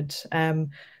needed.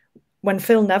 When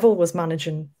Phil Neville was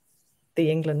managing the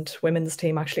England women's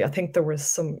team. Actually, I think there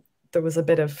was a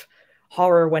bit of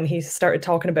horror when he started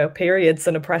talking about periods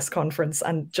in a press conference,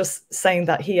 and just saying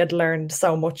that he had learned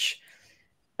so much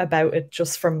about it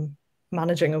just from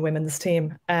managing a women's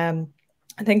team.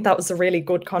 I think that was a really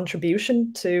good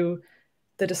contribution to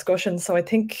the discussion. So I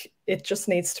think it just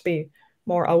needs to be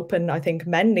more open. I think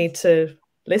men need to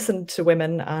listen to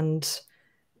women and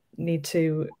need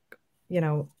to,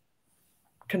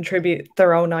 contribute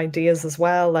their own ideas as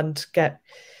well, and get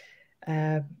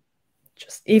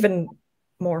just even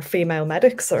more female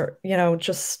medics, or,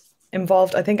 just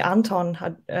involved. I think Anton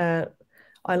had,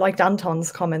 I liked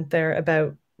Anton's comment there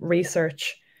about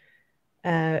research.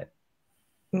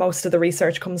 Most of the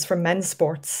research comes from men's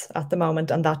sports at the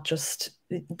moment, and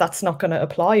that's not going to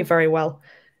apply very well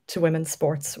to women's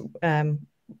sports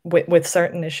with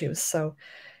certain issues. So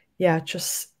yeah,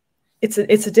 it's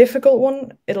a difficult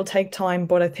one. It'll take time,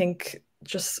 but I think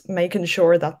just making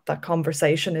sure that that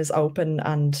conversation is open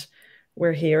and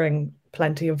we're hearing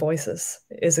plenty of voices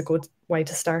is a good way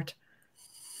to start.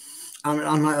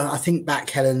 I think back,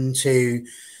 Helen, to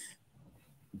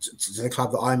the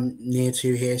club that I'm near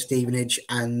to here, Stevenage,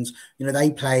 and they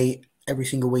play every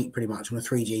single week pretty much on a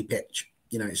 3G pitch.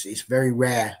 It's very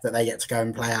rare that they get to go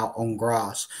and play out on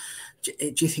grass.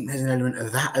 Do you think there's an element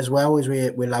of that as well, as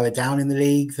we're lower down in the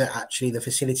league, that actually the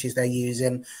facilities they're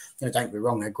using, don't get me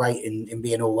wrong, they're great in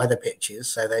being all weather pitches,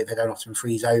 so they don't often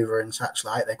freeze over and such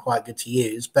like. They're quite good to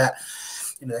use, but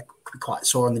they could be quite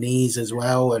sore on the knees as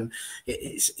well, and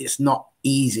it's not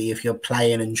easy if you're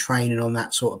playing and training on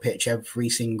that sort of pitch every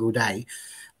single day.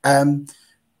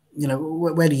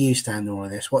 Where do you stand on all of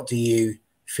this? What do you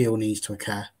feel needs to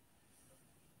occur?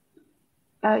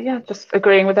 Just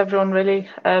agreeing with everyone, really.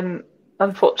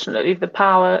 Unfortunately, the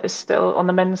power is still on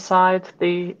the men's side,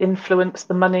 the influence,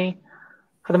 the money,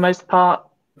 for the most part.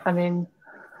 I mean,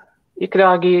 you could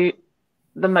argue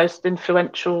the most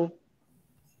influential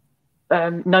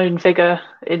known figure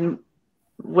in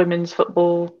women's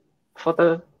football for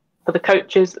the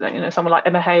coaches, someone like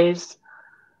Emma Hayes,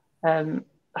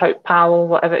 Hope Powell,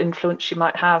 whatever influence she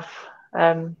might have,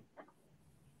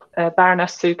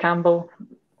 Baroness Sue Campbell.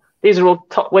 These are all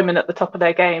top women at the top of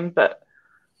their game, but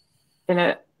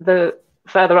the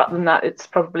further up than that, it's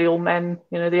probably all men.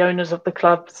 The owners of the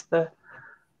clubs, the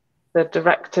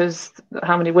directors,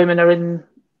 how many women are on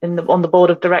the board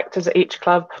of directors at each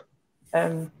club,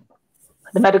 the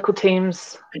medical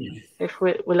teams. If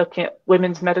we're looking at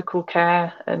women's medical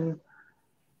care and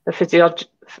the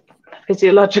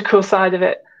physiological side of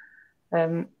it,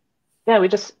 we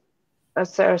just,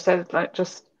 as Sarah said,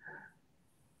 just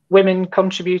women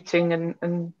contributing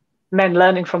and men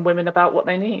learning from women about what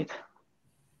they need.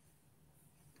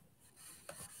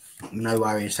 No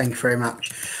worries. Thank you very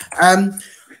much.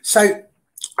 So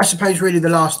I suppose really the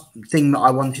last thing that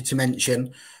I wanted to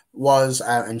mention was,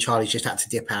 and Charlie's just had to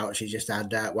dip out. She's just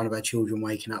had one of her children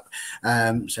waking up.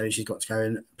 So she's got to go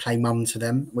and play mum to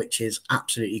them, which is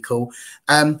absolutely cool.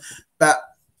 But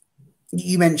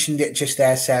you mentioned it just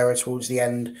there, Sarah, towards the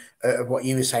end of what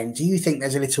you were saying. Do you think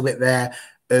there's a little bit there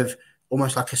of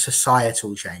almost like a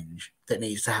societal change that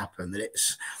needs to happen, that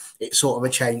it's sort of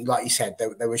a change? Like you said,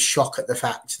 there was shock at the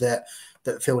fact that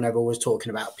Phil Neville was talking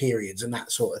about periods and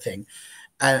that sort of thing,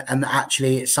 and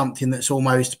actually it's something that's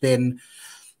almost been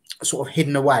sort of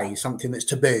hidden away, something that's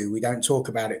taboo. We don't talk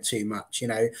about it too much,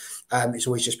 it's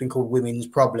always just been called women's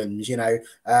problems.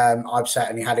 I've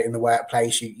certainly had it in the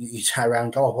workplace. You turn around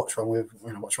and go, oh, what's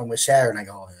wrong with Sarah? And they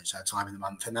go, oh, it's her time in the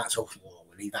month, and that's all. Well,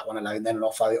 we'll leave that one alone then, and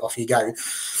off you go.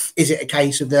 Is it a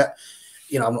case of that?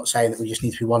 I'm not saying that we just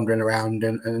need to be wandering around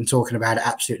and talking about it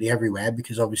absolutely everywhere,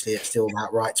 because obviously it's still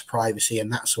about right to privacy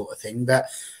and that sort of thing, but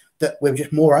that we're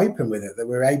just more open with it, that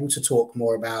we're able to talk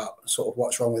more about sort of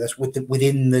what's wrong with us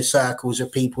within the circles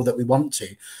of people that we want to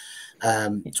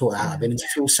talk out of, and to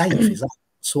feel safe. Is that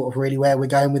sort of really where we're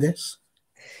going with this?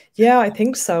 Yeah, I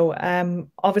think so.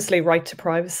 Obviously right to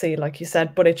privacy, like you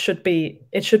said, but it should be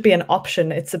an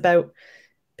option. It's about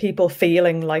people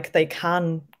feeling like they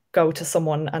can go to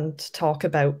someone and talk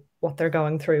about what they're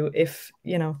going through, if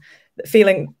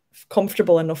feeling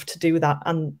comfortable enough to do that,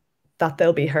 and that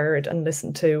they'll be heard and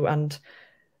listened to and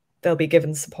they'll be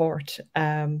given support.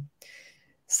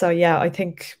 So yeah, I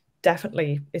think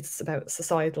definitely it's about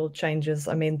societal changes.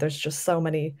 I mean, there's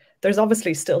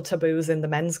obviously still taboos in the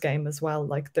men's game as well.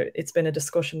 Like it's been a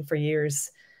discussion for years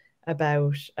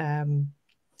about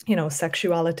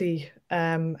sexuality.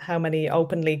 How many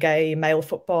openly gay male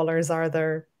footballers are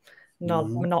there?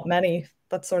 Not many,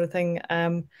 that sort of thing.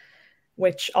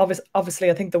 Which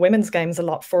obviously I think the women's game's a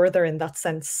lot further in that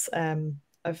sense. A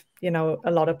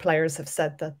lot of players have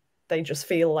said that they just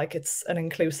feel like it's an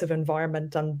inclusive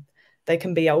environment and they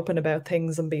can be open about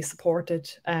things and be supported.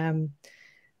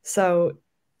 So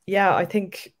yeah, I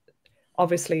think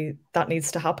obviously that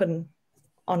needs to happen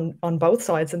on both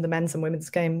sides in the men's and women's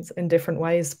games in different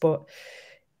ways. But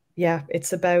yeah,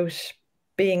 it's about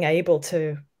being able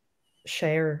to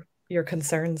share your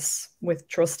concerns with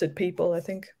trusted people, I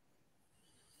think.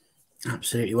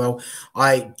 Absolutely. Well,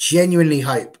 I genuinely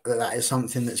hope that that is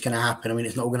something that's going to happen. I mean,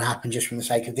 it's not going to happen just from the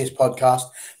sake of this podcast,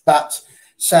 but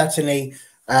certainly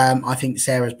I think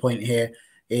Sarah's point here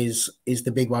is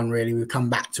the big one, really. We've come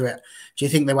back to it. Do you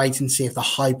think they're waiting to see if the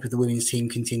hype of the women's team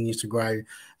continues to grow?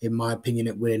 In my opinion,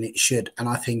 it will and it should. And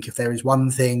I think if there is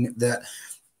one thing that,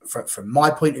 from my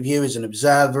point of view as an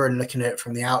observer and looking at it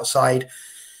from the outside,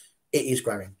 it is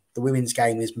growing. The women's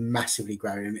game is massively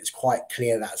growing, and it's quite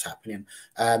clear that's happening.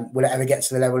 Will it ever get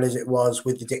to the level as it was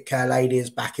with the Dick Kerr ladies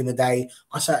back in the day?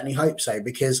 I certainly hope so,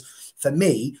 because for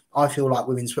me, I feel like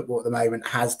women's football at the moment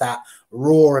has that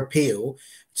raw appeal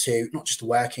to not just the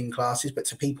working classes, but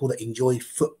to people that enjoy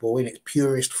football in its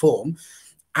purest form,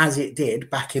 as it did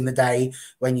back in the day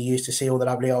when you used to see all the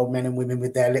lovely old men and women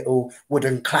with their little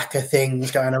wooden clacker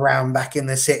things going around back in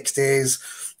the 60s.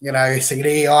 You know, singing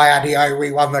E-I-A-D-O,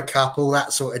 we won the cup, all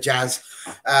that sort of jazz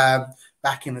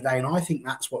back in the day. And I think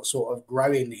that's what's sort of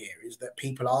growing here, is that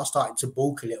people are starting to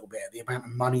balk a little bit at the amount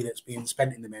of money that's being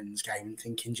spent in the men's game and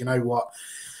thinking, do you know what?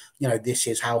 You know, this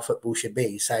is how football should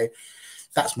be. So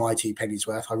that's my 2 pennies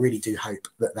worth. I really do hope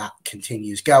that that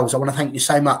continues. Girls, I want to thank you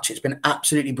so much. It's been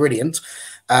absolutely brilliant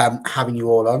having you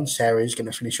all on. Sarah's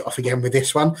going to finish it off again with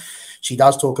this one. She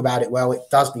does talk about it well. It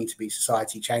does need to be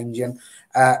society changing.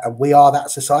 And we are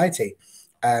that society.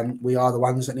 We are the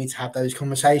ones that need to have those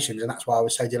conversations. And that's why I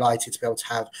was so delighted to be able to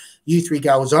have you 3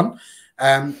 girls on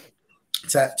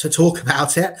to talk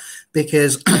about it,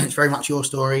 because it's very much your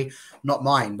story, not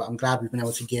mine. But I'm glad we've been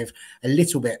able to give a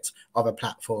little bit of a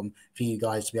platform for you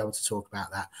guys to be able to talk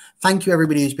about that. Thank you,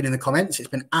 everybody who's been in the comments. It's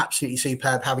been absolutely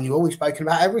superb having you all. We've spoken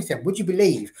about everything. Would you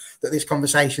believe that this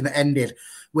conversation that ended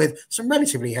with some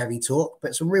relatively heavy talk,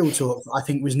 but some real talk that I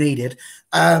think was needed,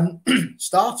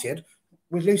 started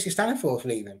with Lucy Staniforth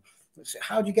leaving?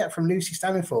 How do you get from Lucy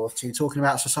Staniforth to talking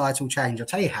about societal change? I'll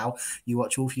tell you how. You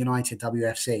watch All for United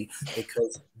WFC,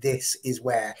 because this is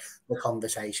where the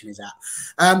conversation is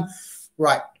at.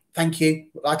 Right. Thank you.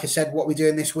 Like I said, what we're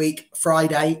doing this week,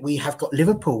 Friday, we have got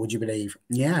Liverpool, would you believe?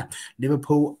 Yeah,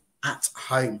 Liverpool at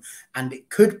home. And it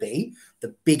could be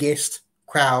the biggest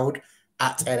crowd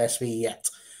at LSV yet.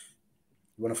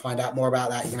 You want to find out more about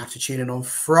that, you're going to have to tune in on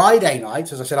Friday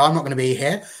night. As I said, I'm not going to be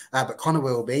here, but Connor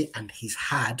will be. And he's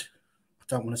had, I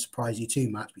don't want to surprise you too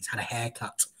much, but he's had a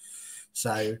haircut.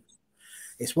 So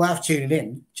it's worth tuning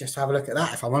in just to have a look at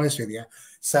that, if I'm honest with you.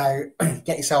 So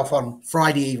get yourself on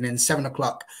Friday evening, 7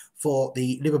 o'clock, for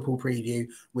the Liverpool preview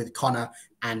with Connor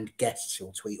and guests.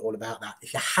 He'll tweet all about that.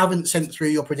 If you haven't sent through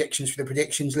your predictions for the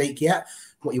predictions leak yet,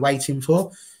 what are you waiting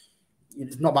for?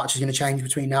 Not much is going to change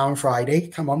between now and Friday.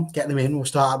 Come on, get them in. We'll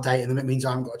start updating them. It means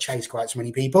I haven't got to chase quite so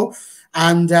many people.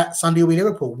 And Sunday will be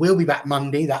Liverpool. We'll be back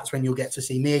Monday. That's when you'll get to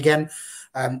see me again.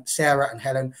 Sarah and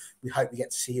Helen, we hope we get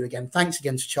to see you again. Thanks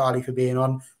again to Charlie for being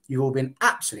on. You've all been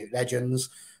absolute legends.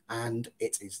 And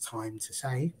it is time to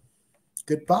say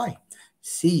goodbye.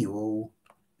 See you all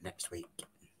next week.